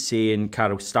 Kieran saying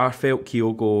Carol Starfelt.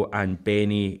 Kyogo and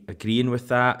Benny agreeing with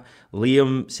that.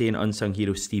 Liam saying Unsung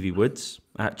Hero Stevie Woods,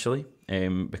 actually,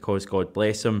 because God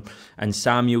bless him. And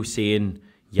Samuel saying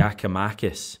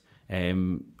Yakimakis.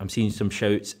 I'm seeing some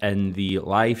shouts in the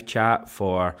live chat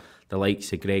for the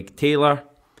likes of Greg Taylor,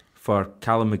 for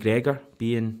Callum McGregor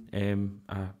being an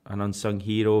unsung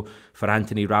hero, for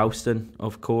Anthony Ralston,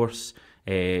 of course.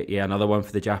 Another one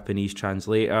for the Japanese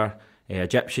translator.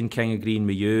 Egyptian King agreeing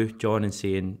with you, John, and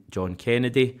saying John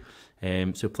Kennedy.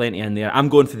 So plenty in there. I'm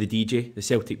going for the DJ, the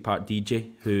Celtic Park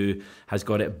DJ, who has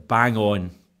got it bang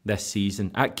on this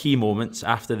season at key moments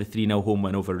after the 3-0 home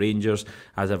win over Rangers.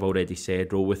 As I've already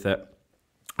said, roll with it.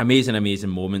 Amazing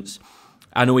moments.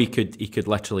 I know he could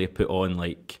literally have put on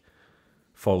like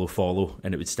follow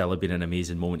and it would still have been an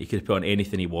amazing moment. He could have put on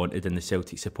anything he wanted and the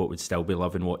Celtic support would still be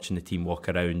loving watching the team walk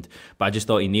around. But I just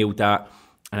thought he nailed that,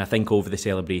 and I think over the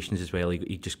celebrations as well,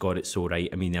 he just got it so right.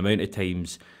 I mean, the amount of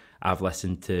times I've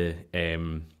listened to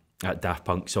that Daft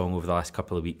Punk song over the last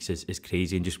couple of weeks is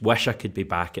crazy, and just wish I could be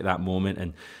back at that moment.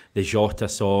 And the Jota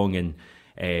song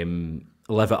and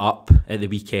Live It Up at the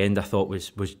weekend I thought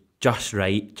was just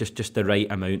right, just the right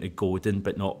amount of golden,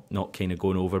 but not kind of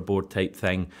going overboard type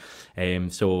thing.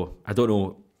 So I don't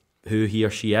know who he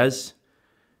or she is.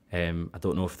 I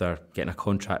don't know if they're getting a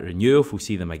contract renewal, if we'll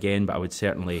see them again, but I would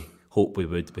certainly hope we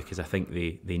would, because I think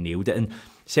they nailed it. And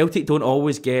Celtic don't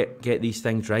always get these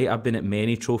things right. I've been at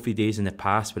many trophy days in the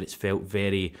past where it's felt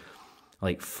very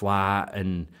like flat,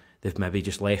 and they've maybe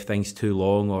just left things too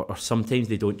long, or sometimes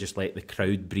they don't just let the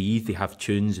crowd breathe. They have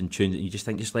tunes and you just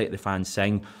think, just let the fans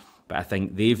sing. But I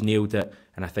think they've nailed it,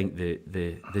 and I think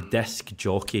the disc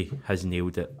jockey has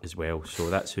nailed it as well. So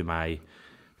that's who my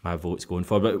vote's going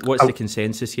for. But what's the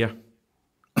consensus here?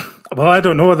 Well, I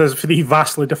don't know. There's 3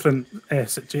 vastly different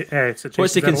situations.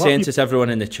 What's the consensus, everyone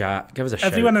in the chat? Give us a shout.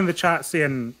 Everyone in the chat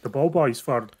saying the Ball Boys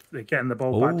for getting the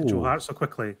ball back to Joe Hart so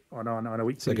quickly on a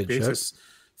week-to-week basis. Shout.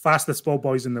 Fastest Ball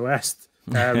Boys in the West,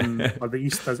 or the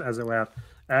East, as it were.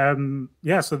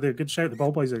 So they're a good shout. The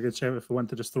Ball Boys are a good shout if we want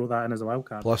to just throw that in as a wild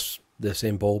card. Plus, the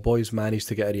same Ball Boys managed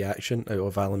to get a reaction out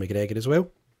of Alan McGregor as well.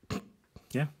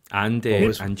 Yeah. And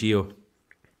Gio.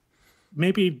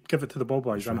 Maybe give it to the Ball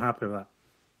Boys. Sure. I'm happy with that.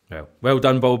 Well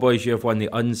done, Ball Boys. You have won the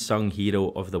Unsung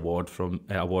Hero of the award from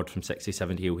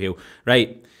 6070 Hill Hill.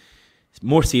 Right.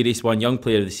 More serious one, Young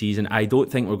Player of the Season. I don't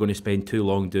think we're going to spend too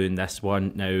long doing this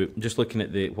one. Now, just looking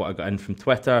at what I got in from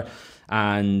Twitter,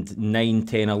 and 9,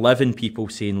 10, 11 people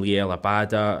saying Liel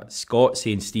Abada. Scott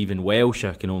saying Stephen Welsh.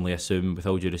 I can only assume, with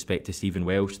all due respect to Stephen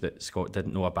Welsh, that Scott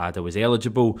didn't know Abada was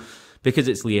eligible, because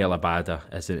it's Liel Abada,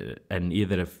 isn't it? And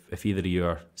if either of you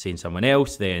are saying someone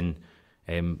else, then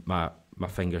my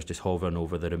finger's just hovering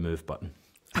over the remove button.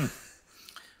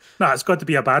 No, it's got to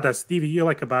be Abada. Stevie, you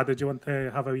like Abada. Do you want to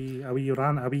have a wee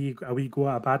rant, a wee go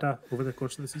at Abada over the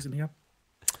course of the season here?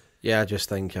 Yeah, I just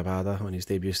think Abada on his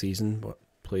debut season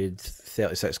played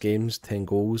 36 games, 10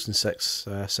 goals and 6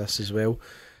 assists as well.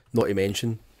 Not to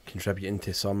mention contributing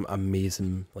to some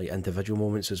amazing individual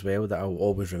moments as well that I'll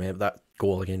always remember. That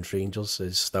goal against Rangers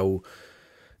is still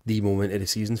the moment of the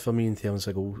season for me in terms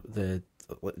of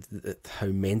how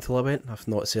mental I went. I've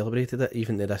not celebrated it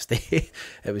even to this day.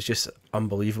 It was just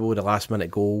unbelievable. The last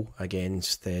minute goal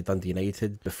against Dundee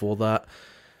United. Before that,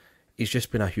 he's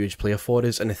just been a huge player for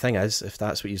us, and the thing is, if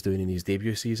that's what he's doing in his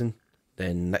debut season,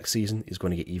 then next season he's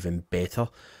going to get even better.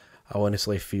 I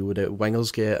honestly feel that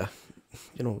wingers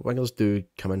do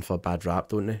come in for a bad rap,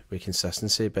 don't they, with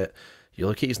consistency, but you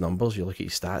look at his numbers, you look at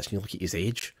his stats, and you look at his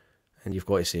age, and you've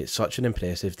got to say it's such an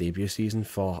impressive debut season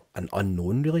for an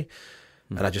unknown, really.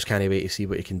 and I just can't wait to see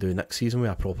what he can do next season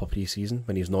with a proper pre-season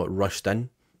when he's not rushed in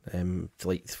to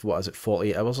like, what is it,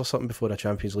 48 hours or something before a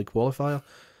Champions League qualifier.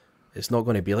 It's not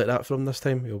going to be like that for him this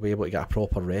time. He'll be able to get a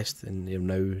proper rest, and he'll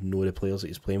now know the players that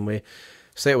he's playing with,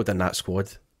 settled in that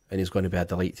squad, and he's going to be a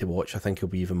delight to watch. I think he'll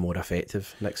be even more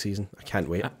effective next season. I can't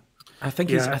wait. I think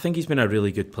he's been a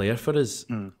really good player for us,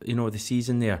 the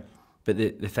season there. But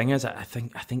the thing is, I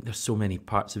think there's so many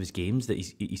parts of his games that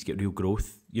he's got real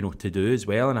growth, to do as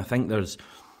well. And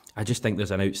I just think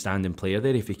there's an outstanding player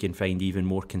there if he can find even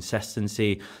more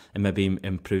consistency and maybe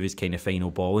improve his kind of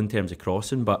final ball in terms of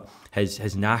crossing. But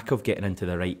his knack of getting into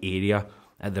the right area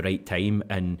at the right time,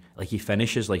 and like he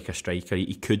finishes like a striker.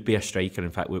 He could be a striker.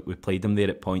 In fact, we played him there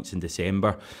at points in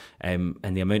December, and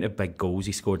the amount of big goals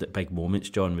he scored at big moments,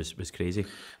 John, was crazy.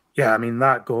 Yeah, I mean,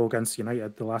 that goal against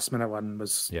United, the last minute one,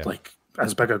 was like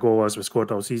as big a goal as we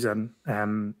scored all season.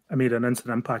 It made an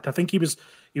instant impact. I think he was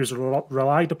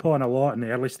relied upon a lot in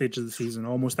the early stages of the season,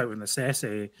 almost out of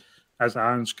necessity, as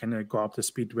Ange kind of got up to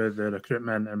speed with the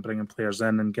recruitment and bringing players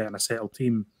in and getting a settled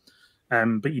team.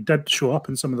 But he did show up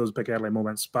in some of those big early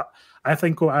moments. But I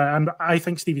think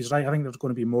Stevie's right. I think there's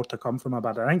going to be more to come from him.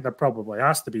 But I think there probably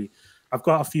has to be. I've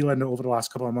got a feeling that over the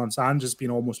last couple of months, Ange has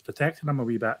been almost protecting him a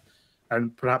wee bit,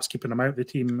 and perhaps keeping him out of the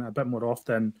team a bit more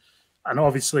often. And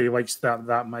obviously likes that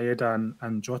Maeda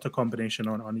and Jota combination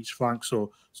on each flank.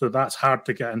 So that's hard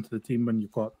to get into the team when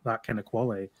you've got that kind of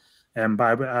quality. But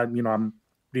I'm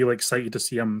really excited to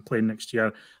see him playing next year.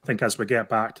 I think as we get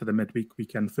back to the midweek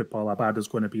weekend football, Abada's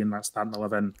going to be in that starting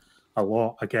 11 a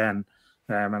lot again.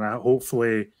 And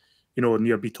hopefully,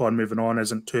 Near Beaton moving on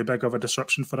isn't too big of a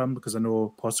disruption for him, because I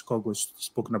know Postecoglou's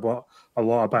spoken about a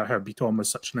lot about how Beaton was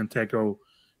such an integral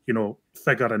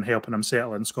figure in helping him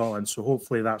settle in Scotland. So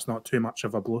hopefully that's not too much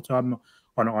of a blow to him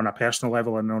on a personal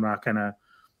level and on a kind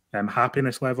of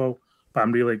happiness level. But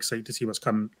I'm really excited to see what's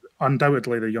come.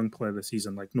 Undoubtedly the young player of the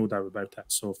season, like no doubt about it.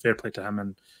 So fair play to him,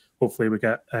 and hopefully we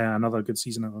get another good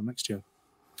season out of him next year.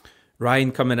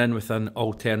 Ryan coming in with an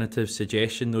alternative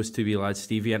suggestion. Those two wee lads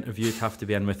Stevie interviewed have to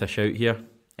be in with a shout here.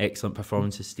 Excellent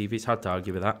performances, Stevie. It's hard to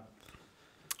argue with that.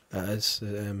 It is.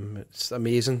 It's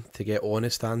amazing to get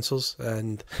honest answers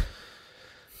and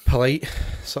polite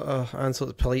sort of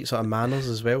answers, polite sort of manners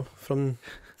as well from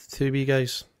the two wee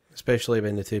guys, especially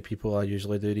when the two people I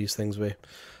usually do these things with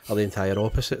are the entire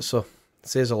opposite. So it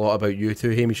says a lot about you two,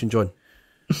 Hamish and John.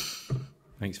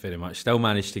 Thanks very much. Still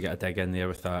managed to get a dig in there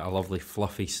with a lovely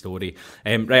fluffy story.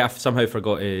 Right, I somehow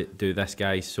forgot to do this,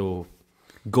 guys. So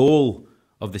goal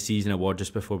of the season award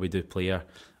just before we do player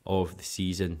of the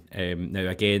season. Now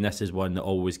again, this is one that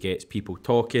always gets people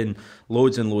talking,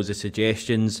 loads and loads of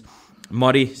suggestions.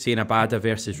 Murray saying Abada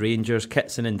versus Rangers,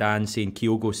 Kitson and Dan saying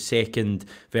Kyogo's second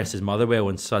versus Motherwell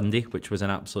on Sunday, which was an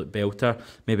absolute belter.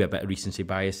 Maybe a bit of recency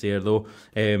bias there though.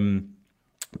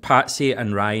 Patsy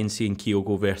and Ryan saying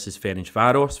Kyogo versus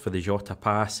Ferencvaros for the Jota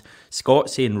pass. Scott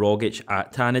saying Rogic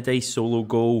at Tannadice solo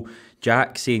goal.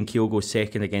 Jack saying Kyogo's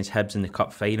second against Hibs in the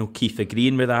Cup final. Keith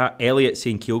agreeing with that. Elliot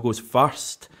saying Kyogo's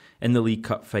first in the League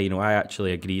Cup final. I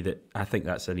actually agree that I think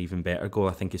that's an even better goal.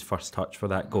 I think his first touch for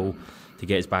that goal to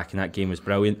get us back in that game was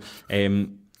brilliant.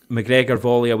 McGregor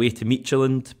volley away to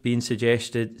Midtjylland being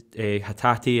suggested.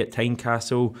 Hatate at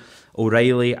Tynecastle.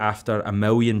 O'Reilly after a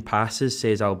million passes,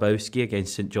 says Albowski,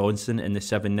 against St Johnstone in the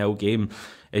 7-0 game.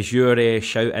 Is your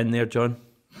shout in there, John?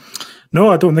 No,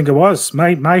 I don't think it was.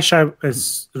 My shout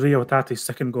is Rio Hatate's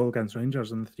second goal against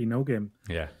Rangers in the 3-0 game.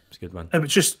 Yeah, it's a good one. It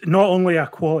was just not only a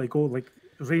quality goal, like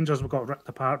Rangers got ripped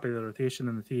apart by the rotation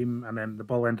in the team, and then the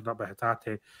ball ended up by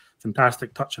Hatate.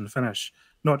 Fantastic touch and finish.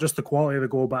 Not just the quality of the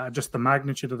goal, but just the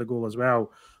magnitude of the goal as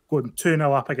well. Going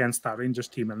 2-0 up against that Rangers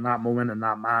team in that moment, in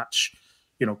that match,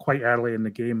 quite early in the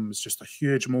game, was just a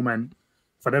huge moment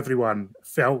for everyone.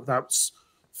 Felt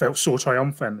so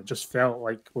triumphant. It just felt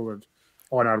like we were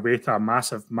on our way to a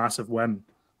massive, massive win.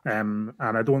 And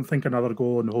I don't think another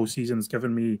goal in the whole season has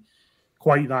given me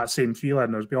quite that same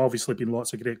feeling. There's obviously been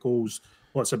lots of great goals,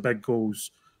 lots of big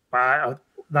goals. But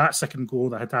that second goal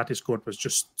that Hatate scored was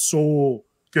just so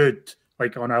good,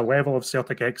 like on a level of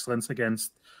Celtic excellence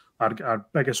against our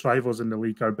biggest rivals in the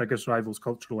league, our biggest rivals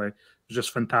culturally. It was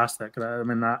just fantastic. I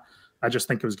mean, I just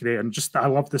think it was great. And I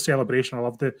love the celebration. I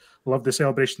love the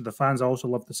celebration of the fans. I also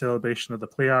love the celebration of the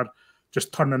player,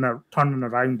 just turning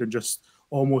around and just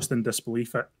almost in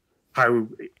disbelief at how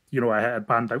it had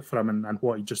panned out for him and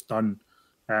what he'd just done.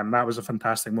 That was a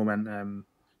fantastic moment.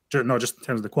 Not just in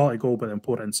terms of the quality goal, but the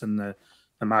importance and the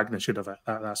magnitude of it.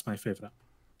 That's my favourite.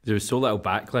 There was so little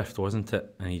backlift, wasn't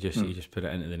it? And he just put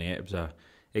it into the net. It was a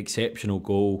exceptional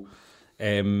goal.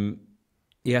 I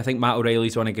think Matt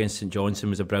O'Reilly's one against St Johnstone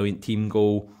was a brilliant team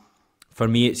goal. For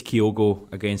me, it's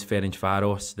Kyogo against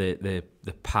Ferencváros.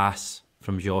 The pass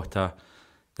from Jota,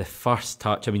 the first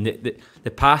touch. I mean,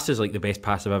 the pass is like the best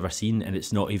pass I've ever seen, and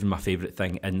it's not even my favourite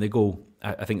thing in the goal.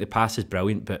 I think the pass is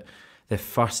brilliant, but the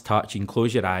first touch, you can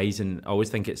close your eyes, and I always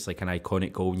think it's like an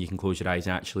iconic goal, and you can close your eyes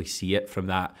and actually see it from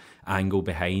that angle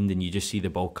behind, and you just see the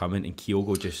ball coming, and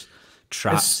Kyogo just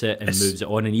traps it and moves it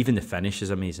on, and even the finish is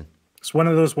amazing. It's one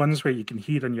of those ones where you can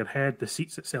hear in your head the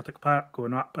seats at Celtic Park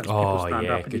going up as people stand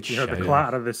up, and you can hear the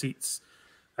clatter of the seats,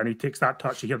 and he takes that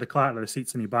touch, you hear the clatter of the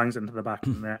seats, and he bangs it into the back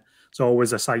of the net. It's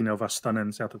always a sign of a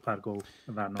stunning Celtic Park goal.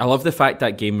 I love the fact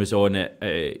that game was on at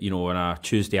on a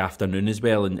Tuesday afternoon as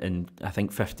well, and I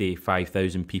think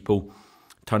 55,000 people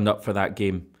turned up for that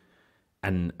game.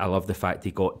 And I love the fact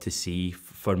he got to see,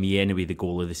 for me anyway, the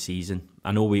goal of the season.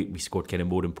 I know we scored kind of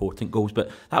more important goals, but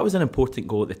that was an important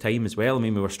goal at the time as well. I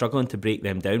mean, we were struggling to break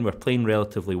them down. We were playing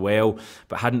relatively well,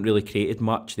 but hadn't really created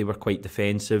much. They were quite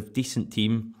defensive, decent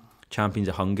team, champions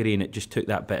of Hungary, and it just took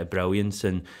that bit of brilliance.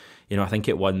 And I think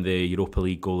it won the Europa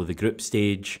League goal of the group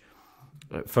stage.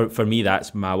 For me,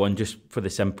 that's my one, just for the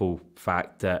simple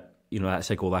fact that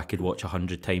that's a goal I could watch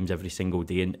 100 times every single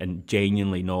day and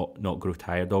genuinely not grow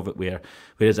tired of it.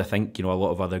 Whereas I think a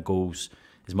lot of other goals,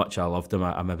 as much as I loved them,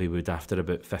 I maybe would after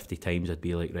about 50 times I'd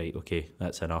be like, right, okay,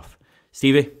 that's enough.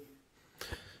 Stevie?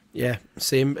 Yeah,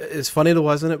 same. It's funny though,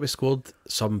 isn't it? We scored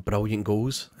some brilliant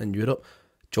goals in Europe.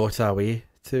 Jota away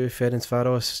to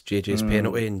Ferencváros, JJ's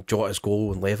penalty, and Jota's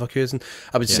goal in Leverkusen.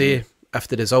 I would say if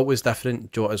the result was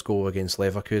different, Jota's goal against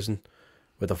Leverkusen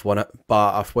would have won it,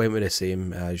 but I've went with the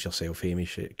same as yourself,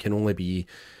 Hamish. It can only be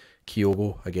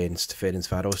Kyogo against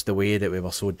Ferencváros. The way that we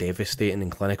were so devastating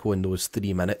and clinical in those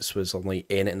 3 minutes was unlike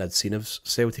anything I'd seen of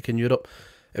Celtic in Europe.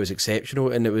 It was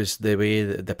exceptional, and it was the way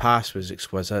that the pass was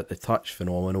exquisite, the touch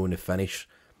phenomenal, and the finish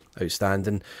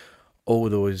outstanding. All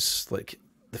those, like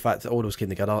the fact that all those came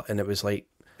together, and it was like,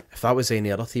 if that was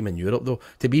any other team in Europe though,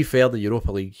 to be fair, the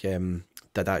Europa League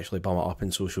did actually bum it up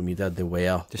in social media. They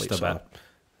were just like, a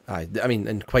bit. I mean,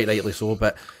 and quite rightly so,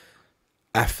 but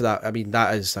that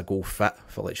is a goal fit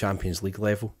for like Champions League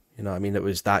level. I mean, it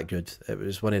was that good. It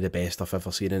was one of the best I've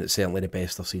ever seen, and it's certainly the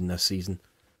best I've seen this season.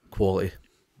 Quality.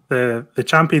 The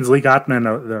Champions League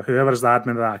admin, whoever's the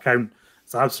admin of that account,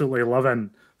 is absolutely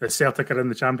loving that Celtic are in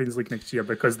the Champions League next year,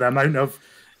 because the amount of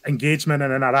engagement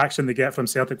and interaction they get from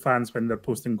Celtic fans when they're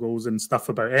posting goals and stuff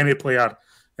about any player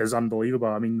is unbelievable.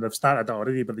 I mean, they've started that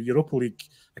already, but the Europa League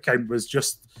account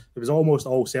was almost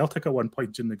all Celtic at one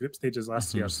point during the group stages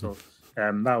last year. So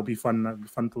that'll be fun. That'll be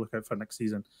fun to look out for next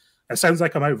season. It sounds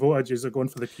like I'm outvoted. You're going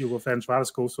for the Kyogo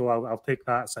Ferencváros goal, so I'll take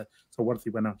that. It's a worthy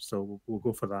winner, so we'll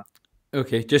go for that.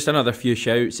 Okay, just another few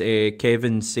shouts.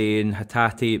 Kevin saying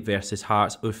Hatate versus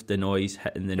Hearts, oof, the noise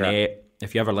hitting the net.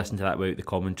 If you ever listen to that without the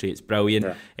commentary, it's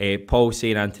brilliant. Paul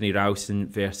saying Anthony Ralston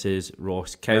versus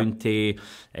Ross County.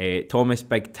 Thomas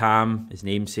Big Tam, his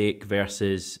namesake,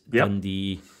 versus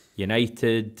Dundee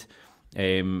United.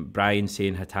 Brian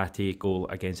saying Hatate goal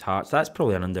against Hearts. That's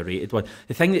probably an underrated one.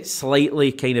 The thing that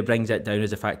slightly kind of brings it down is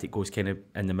the fact it goes kind of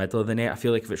in the middle of the net. I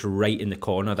feel like if it's right in the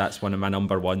corner, that's one of my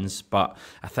number ones. But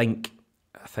I think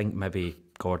maybe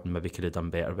Gordon could have done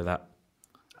better with that.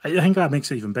 I think that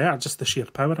makes it even better, just the sheer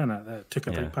power in it that took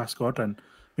it right past Gordon.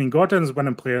 I mean, Gordon's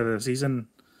winning player of the season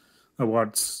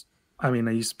awards. I mean,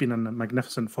 he's been in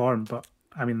magnificent form, but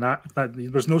I mean, that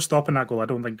there's no stopping that goal. I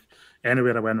don't think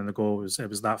anywhere I went in the goal it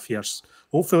was that fierce.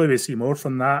 Hopefully we see more of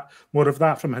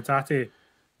that from Hatate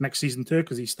next season too,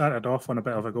 because he started off on a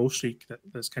bit of a goal streak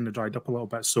that's kind of dried up a little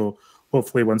bit. So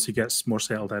hopefully once he gets more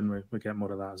settled in, we get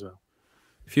more of that as well.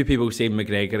 A few people saying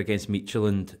McGregor against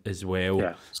Midtjylland as well.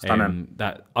 Yeah, stunning.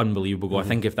 That unbelievable goal. I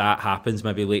think if that happens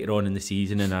maybe later on in the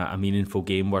season in a meaningful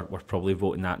game, we're probably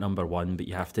voting that number one, but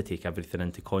you have to take everything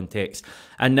into context.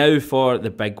 And now for the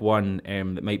big one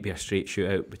that might be a straight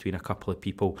shootout between a couple of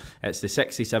people. It's the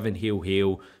 67 Hail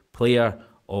Hail Player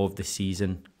of the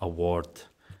Season award.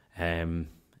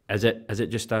 Is it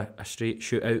just a straight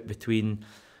shootout between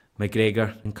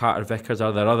McGregor and Carter Vickers?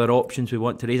 Are there other options we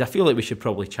want to raise? I feel like we should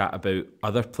probably chat about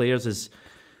other players. As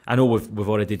I know we've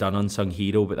already done Unsung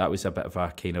Hero, but that was a bit of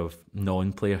a kind of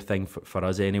non-player thing for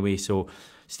us anyway. So,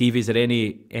 Stevie, is there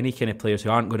any kind of players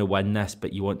who aren't going to win this,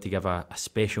 but you want to give a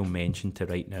special mention to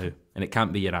right now? And it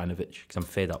can't be Juranovic, because I'm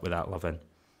fed up with that loving.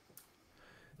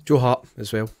 Joe Hart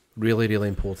as well. Really, really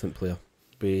important player.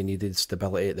 We needed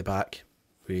stability at the back.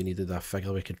 We needed a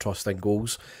figure we could trust in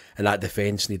goals, and that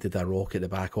defence needed a rock at the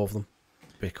back of them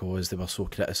because they were so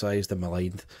criticised and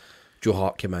maligned. Joe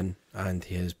Hart came in and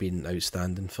he has been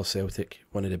outstanding for Celtic.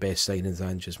 One of the best signings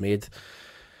Ange has made.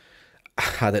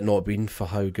 Had it not been for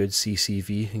how good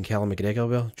CCV and Callum McGregor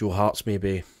were, Joe Hart's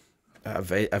maybe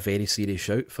a very serious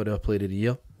shout for our Player of the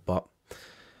Year. But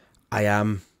I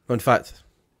am, in fact,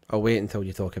 I'll wait until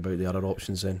you talk about the other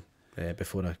options then,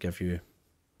 before I give you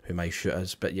who my shoot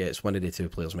is. But yeah, it's one of the two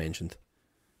players mentioned.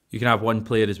 You can have one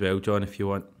player as well, John, if you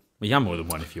want. Well, you have more than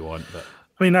one if you want, but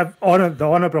I mean, the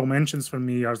honourable mentions for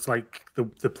me are like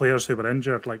the players who were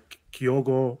injured. Like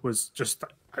Kyogo was just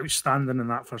outstanding in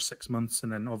that first 6 months,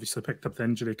 and then obviously picked up the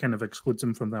injury, kind of excludes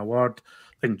him from the award.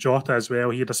 I think Jota as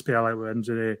well, he had a spell out with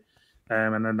injury,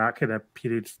 and then that kind of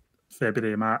period,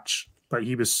 February, March. But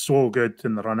he was so good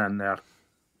in the run in there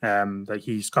that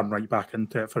he's come right back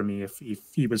into it for me. If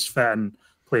he was fit and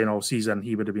playing all season,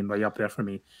 he would have been right up there for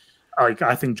me.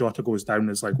 I think Jota goes down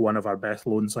as like one of our best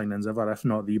loan signings ever, if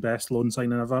not the best loan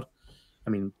signing ever. I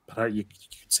mean, you could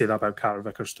say that about Carter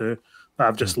Vickers too. But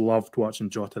I've just loved watching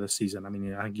Jota this season. I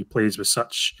mean, I think he plays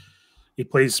without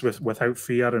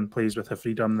fear and plays with a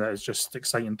freedom that is just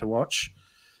exciting to watch.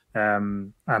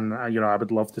 And I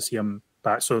would love to see him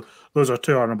back. So those are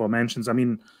two honourable mentions. I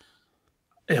mean,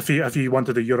 if you want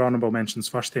to do your honourable mentions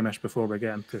first, Hamish, before we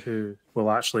get into who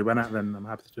will actually win it, then I'm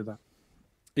happy to do that.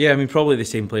 Yeah, I mean, probably the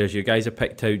same players you guys have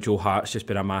picked out. Joe Hart's just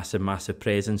been a massive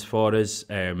presence for us.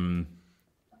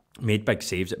 Made big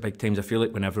saves at big times. I feel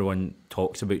like when everyone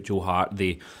talks about Joe Hart,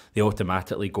 they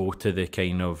automatically go to the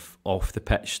kind of off the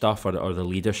pitch stuff or the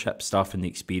leadership stuff and the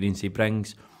experience he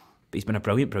brings. But he's been a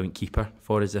brilliant keeper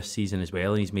for us this season as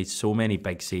well, and he's made so many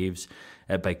big saves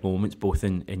at big moments, both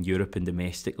in Europe and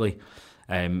domestically.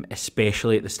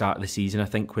 Especially at the start of the season, I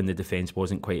think, when the defence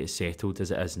wasn't quite as settled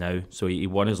as it is now. So he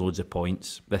won us loads of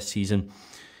points this season.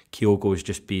 Kyogo's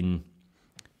just been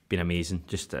amazing,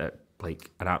 just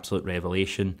like an absolute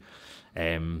revelation.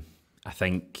 I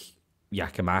think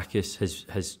Giakoumakis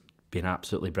has been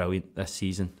absolutely brilliant this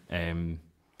season.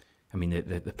 I mean,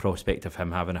 the prospect of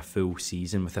him having a full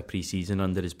season with a pre-season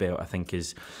under his belt, I think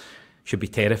should be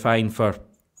terrifying for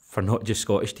not just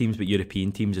Scottish teams but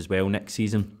European teams as well next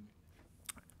season.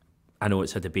 I know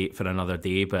it's a debate for another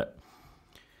day,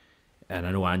 and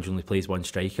I know Ange only plays one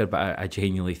striker, but I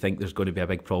genuinely think there's going to be a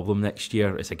big problem next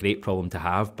year. It's a great problem to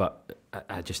have, but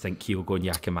I just think Kyogo and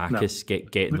Giakoumakis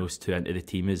getting those two into the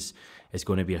team is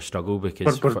going to be a struggle,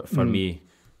 because for me,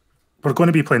 we're going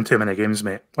to be playing too many games,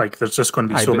 mate. Like, there's just going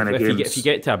to be so many games. If you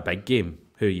get to a big game,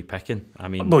 who are you picking? I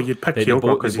mean, no, you'd pick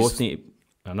Kyogo because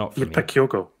you'd pick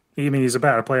Kyogo. I mean, he's a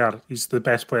better player. He's the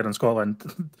best player in Scotland.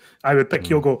 I would pick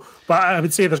Kyogo. But I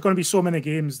would say there's going to be so many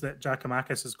games that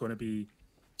Giakoumakis is going to be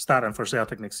starting for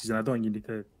Celtic next season. I don't think you need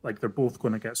to... Like, they're both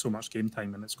going to get so much game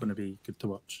time, and it's going to be good to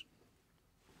watch.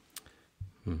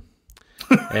 He's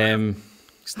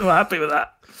not happy with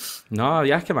that. No,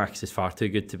 Giakoumakis is far too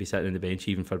good to be sitting on the bench,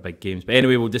 even for big games. But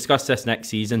anyway, we'll discuss this next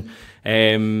season.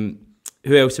 Who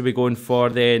else are we going for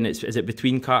then? Is it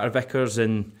between Carter Vickers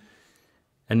and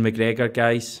McGregor,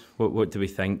 guys? What do we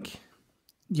think?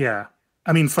 Yeah.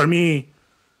 I mean, for me,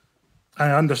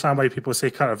 I understand why people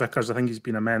say Carter Vickers. I think he's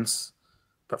been immense.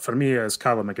 But for me, it's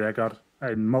Callum McGregor,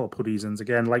 in multiple reasons.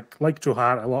 Again, like Joe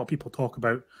Hart, a lot of people talk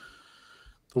about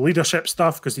the leadership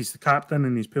stuff because he's the captain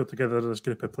and he's put together this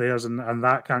group of players, and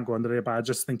that can't go under there. But I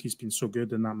just think he's been so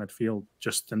good in that midfield,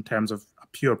 just in terms of a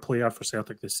pure player for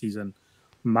Celtic this season.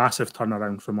 Massive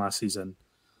turnaround from last season.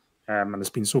 And it's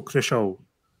been so crucial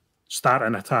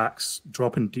starting attacks,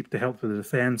 dropping deep to help with the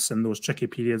defence in those tricky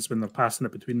periods when they're passing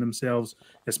it between themselves.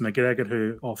 It's McGregor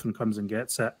who often comes and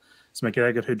gets it. It's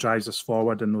McGregor who drives us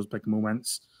forward in those big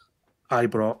moments.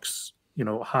 Ibrox,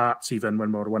 Hearts, even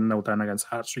when we were 1-0 down against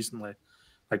Hearts recently.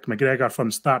 Like, McGregor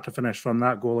from start to finish, from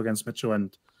that goal against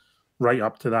Midtjylland right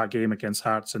up to that game against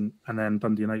Hearts and then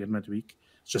Dundee United midweek.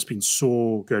 It's just been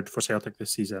so good for Celtic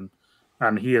this season.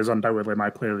 And he is undoubtedly my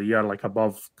player of the year, like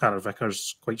above Carter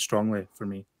Vickers quite strongly for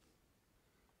me.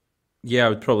 Yeah, I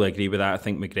would probably agree with that. I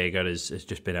think McGregor has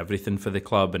just been everything for the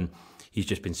club, and he's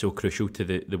just been so crucial to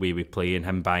the way we play, and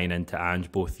him buying into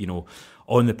Ange, both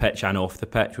on the pitch and off the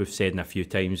pitch. We've said a few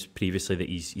times previously that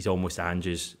he's almost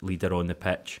Ange's leader on the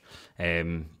pitch,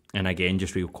 and again,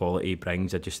 just real quality he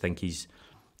brings. I just think he's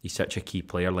such a key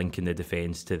player, linking the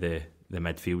defence to the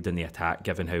midfield and the attack,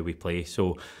 given how we play.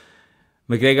 So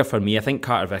McGregor for me. I think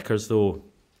Carter Vickers though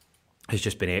has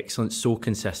just been excellent, so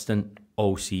consistent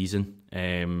all season.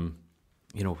 I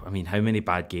mean, how many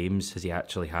bad games has he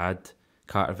actually had,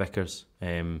 Carter Vickers?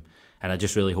 And I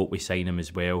just really hope we sign him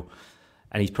as well.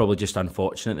 And he's probably just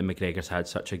unfortunate that McGregor's had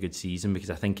such a good season, because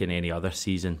I think in any other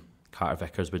season, Carter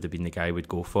Vickers would have been the guy we'd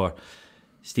go for.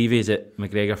 Stevie, is it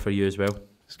McGregor for you as well?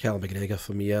 It's Callum McGregor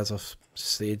for me, as I've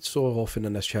said so often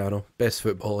in this channel. Best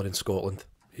footballer in Scotland.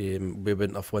 We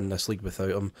wouldn't have won this league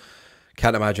without him.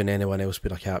 Can't imagine anyone else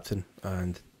being a captain,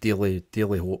 and dearly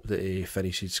hope that he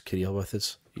finishes his career with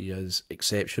us. He is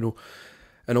exceptional.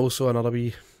 And also another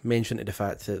wee mention to the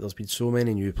fact that there's been so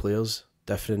many new players,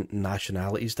 different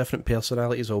nationalities, different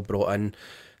personalities all brought in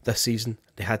this season.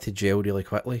 They had to gel really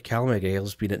quickly. Callum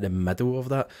McGregor's been at the middle of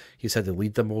that. He's had to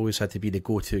lead them always, had to be the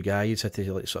go-to guy. He's had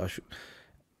to sort of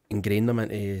ingrain them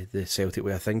into the Celtic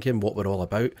way of thinking, what we're all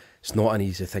about. It's not an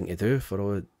easy thing to do for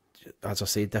all, as I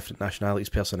say, different nationalities,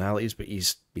 personalities, but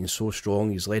he's been so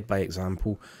strong. He's led by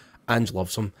example. Ange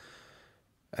loves him.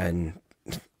 And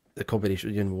the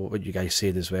combination, what you guys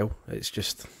said as well, it's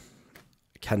just,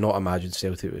 I cannot imagine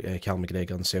Celtic, Callum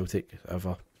McGregor and Celtic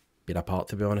ever being apart,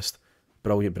 to be honest.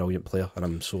 Brilliant player, and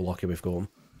I'm so lucky we've got him.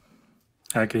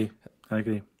 I agree.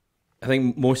 I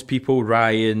think most people,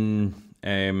 Ryan,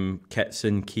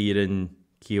 Kitson, Kieran,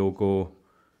 Kyogo,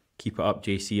 Keep It Up,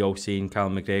 JC, all saying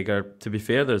Callum McGregor. To be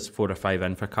fair, there's 4 or 5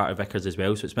 in for Carter Vickers as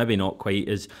well, so it's maybe not quite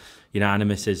as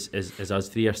unanimous as us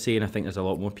three are saying. I think there's a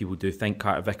lot more people do think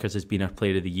Carter Vickers has been our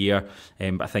player of the year,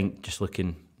 but I think just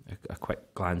looking a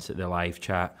quick glance at the live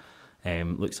chat,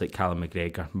 looks like Callum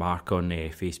McGregor. Mark on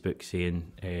Facebook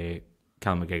saying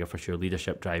Callum McGregor for sure,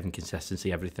 leadership, driving,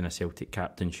 consistency, everything a Celtic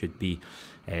captain should be,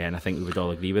 and I think we would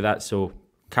all agree with that. So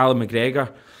Callum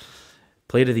McGregor,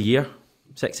 player of the year,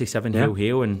 67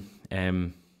 hail,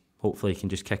 and hopefully he can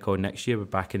just kick on next year. We're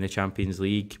back in the Champions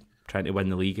League, trying to win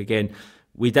the league again.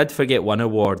 We did forget one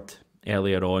award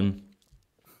earlier on.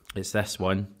 It's this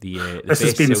one, the this best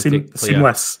has been Celtic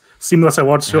player. seamless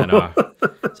award show.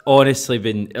 It's honestly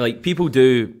been, like, people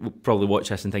do probably watch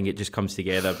this and think it just comes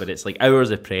together, but it's like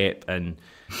hours of prep and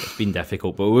it's been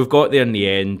difficult, but we've got there in the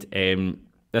end.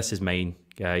 This is mine,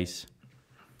 guys.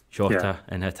 Jota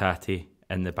and Hatate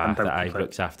in the bath at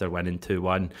Ibrox after winning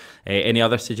 2-1. Any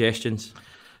other suggestions?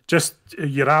 Just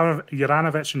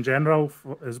Juranovic in general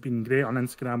has been great on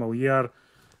Instagram all year.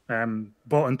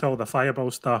 Bought into all the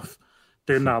Fireball stuff,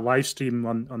 doing that live stream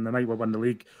on the night we won the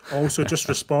league. Also just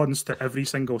responds to every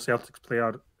single Celtic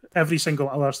player, every single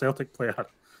other Celtic player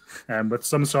with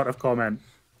some sort of comment.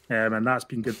 And that's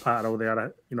been good Pat all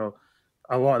there. You know,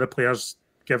 a lot of the players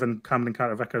given Cameron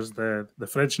Carter-Vickers the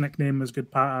fridge nickname was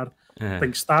good patter. I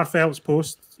think Starfelt's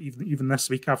post, even this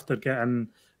week after getting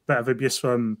a bit of abuse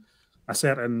from a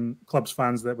certain club's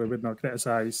fans that we would not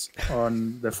criticise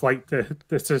on the flight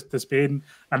to Spain,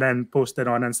 and then posted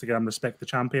on Instagram, respect the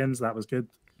champions, that was good.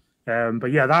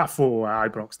 But yeah, that photo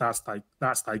at Ibrox, that's the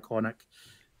iconic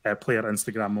player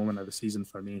Instagram moment of the season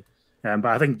for me. But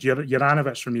I think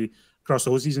Juranovic for me across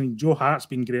the whole season. Joe Hart's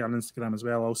been great on Instagram as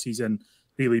well all season,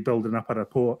 really building up a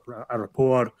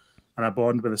rapport and a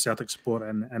bond with the Celtic support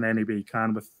in any way he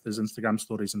can with his Instagram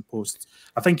stories and posts.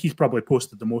 I think he's probably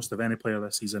posted the most of any player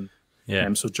this season.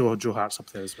 Yeah. So Joe Hart's up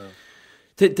there as well.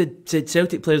 Did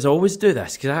Celtic players always do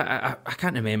this? Because I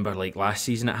can't remember like last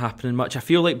season it happening much. I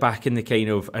feel like back in the kind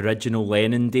of original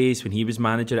Lennon days when he was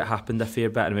manager, it happened a fair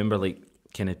bit. I remember like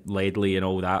kind of Ledley and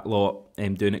all that lot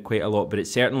doing it quite a lot. But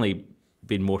it's certainly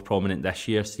been more prominent this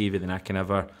year, Stevie, than I can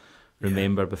ever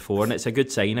remember before. And it's a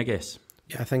good sign, I guess.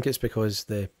 Yeah, I think it's because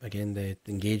the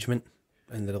engagement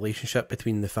and the relationship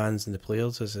between the fans and the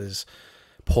players is as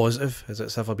positive as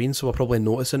it's ever been, so we're probably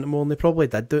noticing it more, and they probably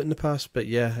did do it in the past, but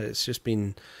yeah, it's just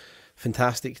been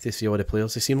fantastic to see all the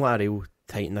players. They seem like a real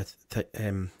tight-knit,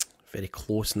 very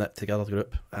close-knit together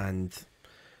group, and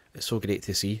it's so great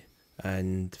to see.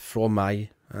 And from my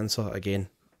answer, again,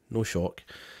 no shock,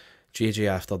 JJ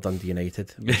after Dundee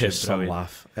United, it was just some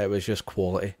laugh. It was just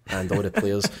quality, and all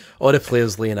the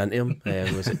players laying into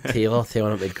him. Was it Taylor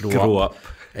telling him to grow up?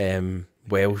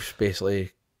 Welsh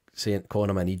basically calling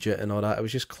him an idiot and all that. It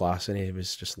was just class, and he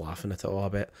was just laughing at it all a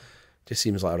bit. Just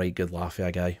seems like a right good laugh for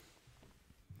a guy.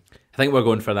 I think we're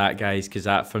going for that, guys, because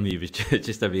that for me was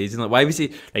just amazing. Like, why was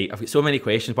he? Right, I've got so many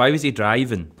questions. Why was he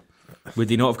driving?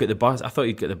 Would he not have got the bus? I thought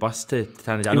he'd got the bus to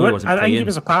Tannadice. I know he wasn't playing. I think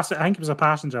he was a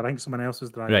passenger. I think someone else was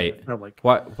driving. Right.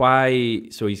 Why?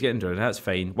 So he's getting drunk. That's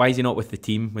fine. Why is he not with the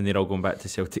team when they're all going back to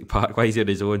Celtic Park? Why is he on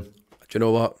his own? Do you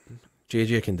know what?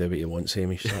 JJ can do what he wants,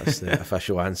 Hamish. That's the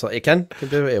official answer. He can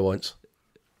do what he wants.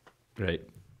 Right.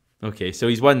 Okay, so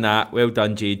he's won that. Well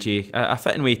done, JJ. A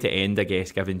fitting way to end, I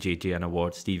guess, giving JJ an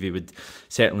award. Stevie would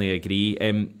certainly agree.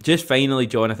 Just finally,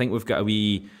 John, I think we've got a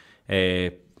wee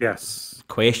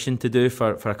question to do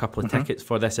for a couple of tickets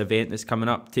for this event that's coming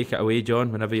up. Take it away,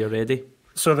 John, whenever you're ready.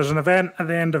 So there's an event at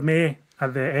the end of May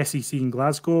at the SEC in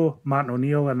Glasgow. Martin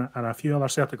O'Neill and a few other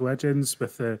Celtic legends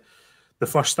with the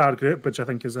First Star Group, which I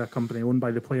think is a company owned by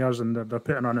the players, and they're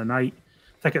putting on a night.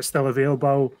 Tickets still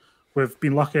available. We've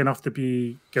been lucky enough to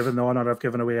be given the honour of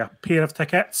giving away a pair of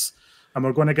tickets, and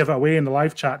we're going to give it away in the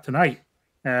live chat tonight.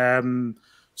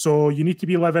 So So you need to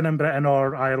be living in Britain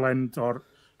or Ireland or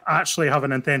actually have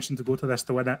an intention to go to this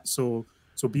to win it. So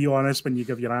be honest when you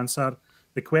give your answer.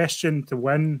 The question to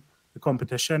win the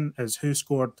competition is who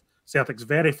scored Celtic's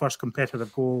very first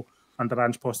competitive goal under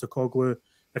Ange Postecoglou.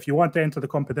 If you want to enter the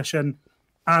competition,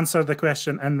 answer the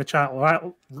question in the chat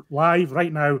live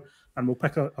right now, and we'll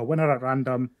pick a winner at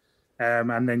random,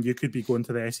 and then you could be going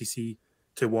to the SEC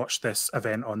to watch this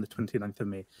event on the 29th of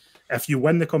May. If you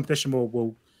win the competition,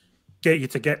 we'll get you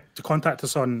to contact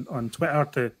us on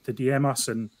Twitter to DM us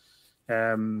and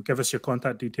give us your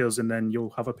contact details, and then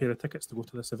you'll have a pair of tickets to go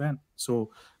to this event.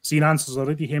 So, seen answers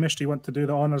already. Hamish, do you want to do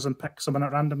the honours and pick someone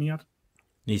at random here?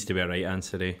 Needs to be a right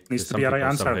answer, eh? Needs to be a right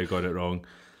answer. Somehow got it wrong.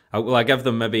 I give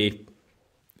them maybe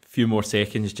a few more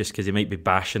seconds just because they might be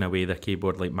bashing away their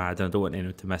keyboard like mad, and I don't want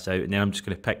anyone to miss out. And then I'm just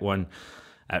going to pick one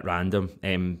at random.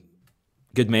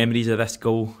 Good memories of this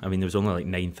goal. I mean, there was only like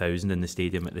 9,000 in the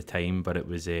stadium at the time, but it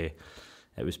was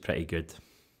pretty good.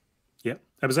 Yeah,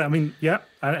 it was. I mean, yeah.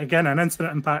 Again, an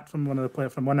instant impact from one of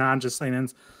Ange's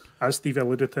signings, as Stevie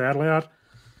alluded to earlier.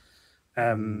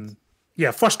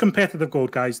 Yeah, first competitive goal,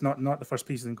 guys, not the first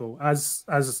preseason goal. As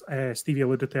Stevie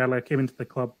alluded to earlier, came into the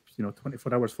club,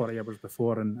 24 hours, 40 hours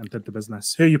before, and did the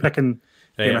business. Who are you picking?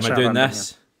 Right, am I doing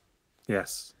this? Here?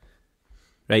 Yes.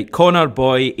 Right, Connor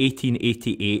Boy,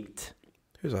 1888.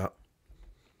 Who's that?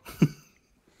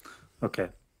 Okay.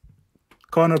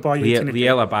 Connor Boy, 1888.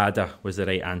 Liel Abada was the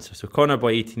right answer. So Connor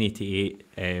Boy,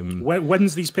 1888.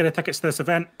 Wins these pair of tickets to this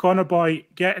event. Connor Boy,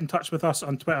 get in touch with us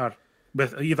on Twitter,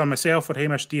 with either myself or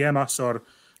Hamish. DM us or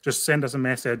just send us a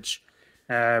message,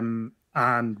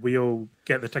 and we'll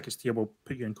get the tickets to you. We'll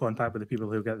put you in contact with the people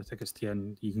who'll get the tickets to you,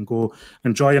 and you can go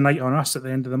enjoy a night on us at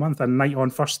the end of the month, a night on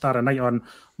First Star, a night on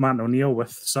Martin O'Neill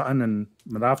with Sutton and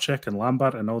Moravchik and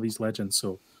Lambert and all these legends.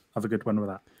 So have a good one with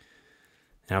that.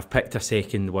 And I've picked a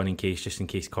second one just in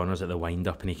case Connor's at the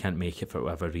wind-up and he can't make it for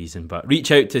whatever reason. But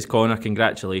reach out to us, Connor.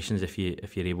 Congratulations if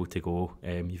you're able to go.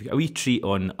 You've got a wee treat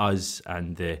on us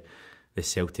and the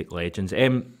Celtic legends. I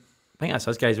think that's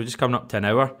us, guys. We're just coming up to an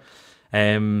hour.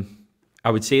 I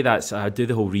would say I do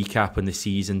the whole recap on the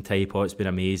season type. Oh, it's been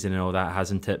amazing and all that,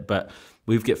 hasn't it? But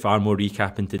we've got far more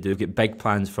recapping to do. We've got big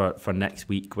plans for next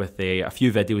week with a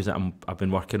few videos that I've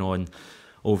been working on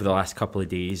over the last couple of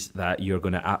days that you're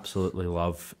going to absolutely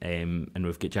love. And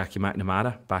we've got Jackie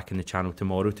McNamara back in the channel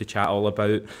tomorrow to chat all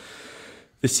about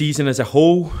the season as a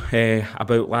whole,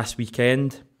 about last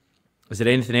weekend. Is there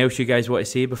anything else you guys want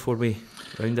to say before we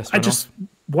round this one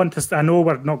off? I know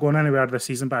we're not going anywhere this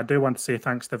season, but I do want to say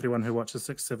thanks to everyone who watches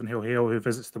 67 Hill Hail, who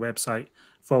visits the website,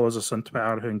 follows us on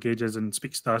Twitter, who engages and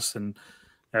speaks to us and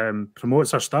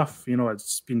promotes our stuff.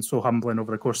 It's been so humbling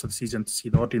over the course of the season to see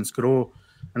the audience grow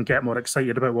and get more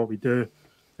excited about what we do.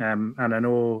 And I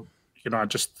know, I'm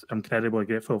just incredibly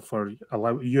grateful for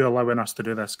you allowing us to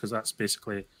do this, because that's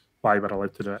basically why we're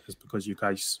allowed to do it, is because you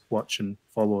guys watch and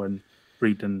follow and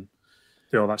read and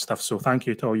do all that stuff. So thank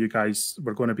you to all you guys.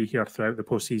 We're going to be here throughout the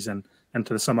postseason,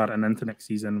 into the summer and into next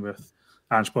season with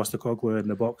Ange Postecoglou and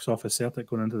the box office Celtic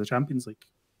going into the Champions League.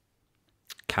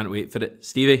 Can't wait for it.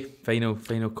 Stevie,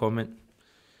 final comment?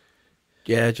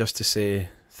 Yeah, just to say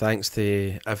thanks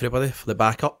to everybody for the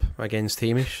backup against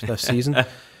Hamish this season,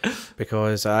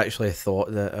 because I actually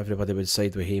thought that everybody would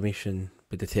side with Hamish and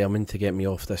be determined to get me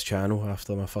off this channel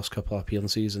after my first couple of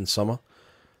appearances in summer.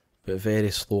 But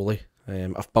very slowly,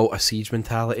 I've built a siege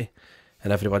mentality,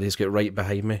 and everybody's got right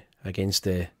behind me against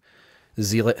the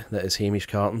zealot that is Hamish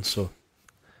Carton. So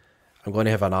I'm going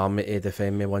to have an army to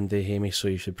defend me one day, Hamish, so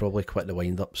you should probably quit the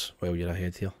wind-ups while you're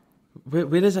ahead here.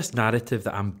 Where does this narrative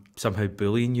that I'm somehow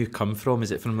bullying you come from?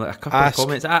 Is it from like a couple of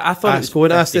comments? I thought it was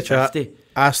 50-50. Ask the chat.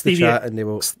 Ask the chat and they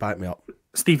will back me up.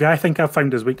 Stevie, I think I've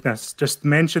found his weakness. Just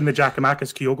mention the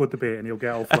Giakoumakis Kyogo debate and he'll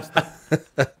get all flustered.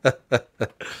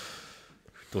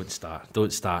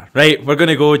 Don't start. Right, we're going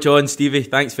to go, John, Stevie.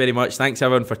 Thanks very much. Thanks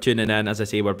everyone for tuning in. As I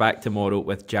say, we're back tomorrow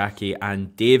with Jackie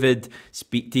and David.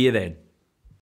 Speak to you then.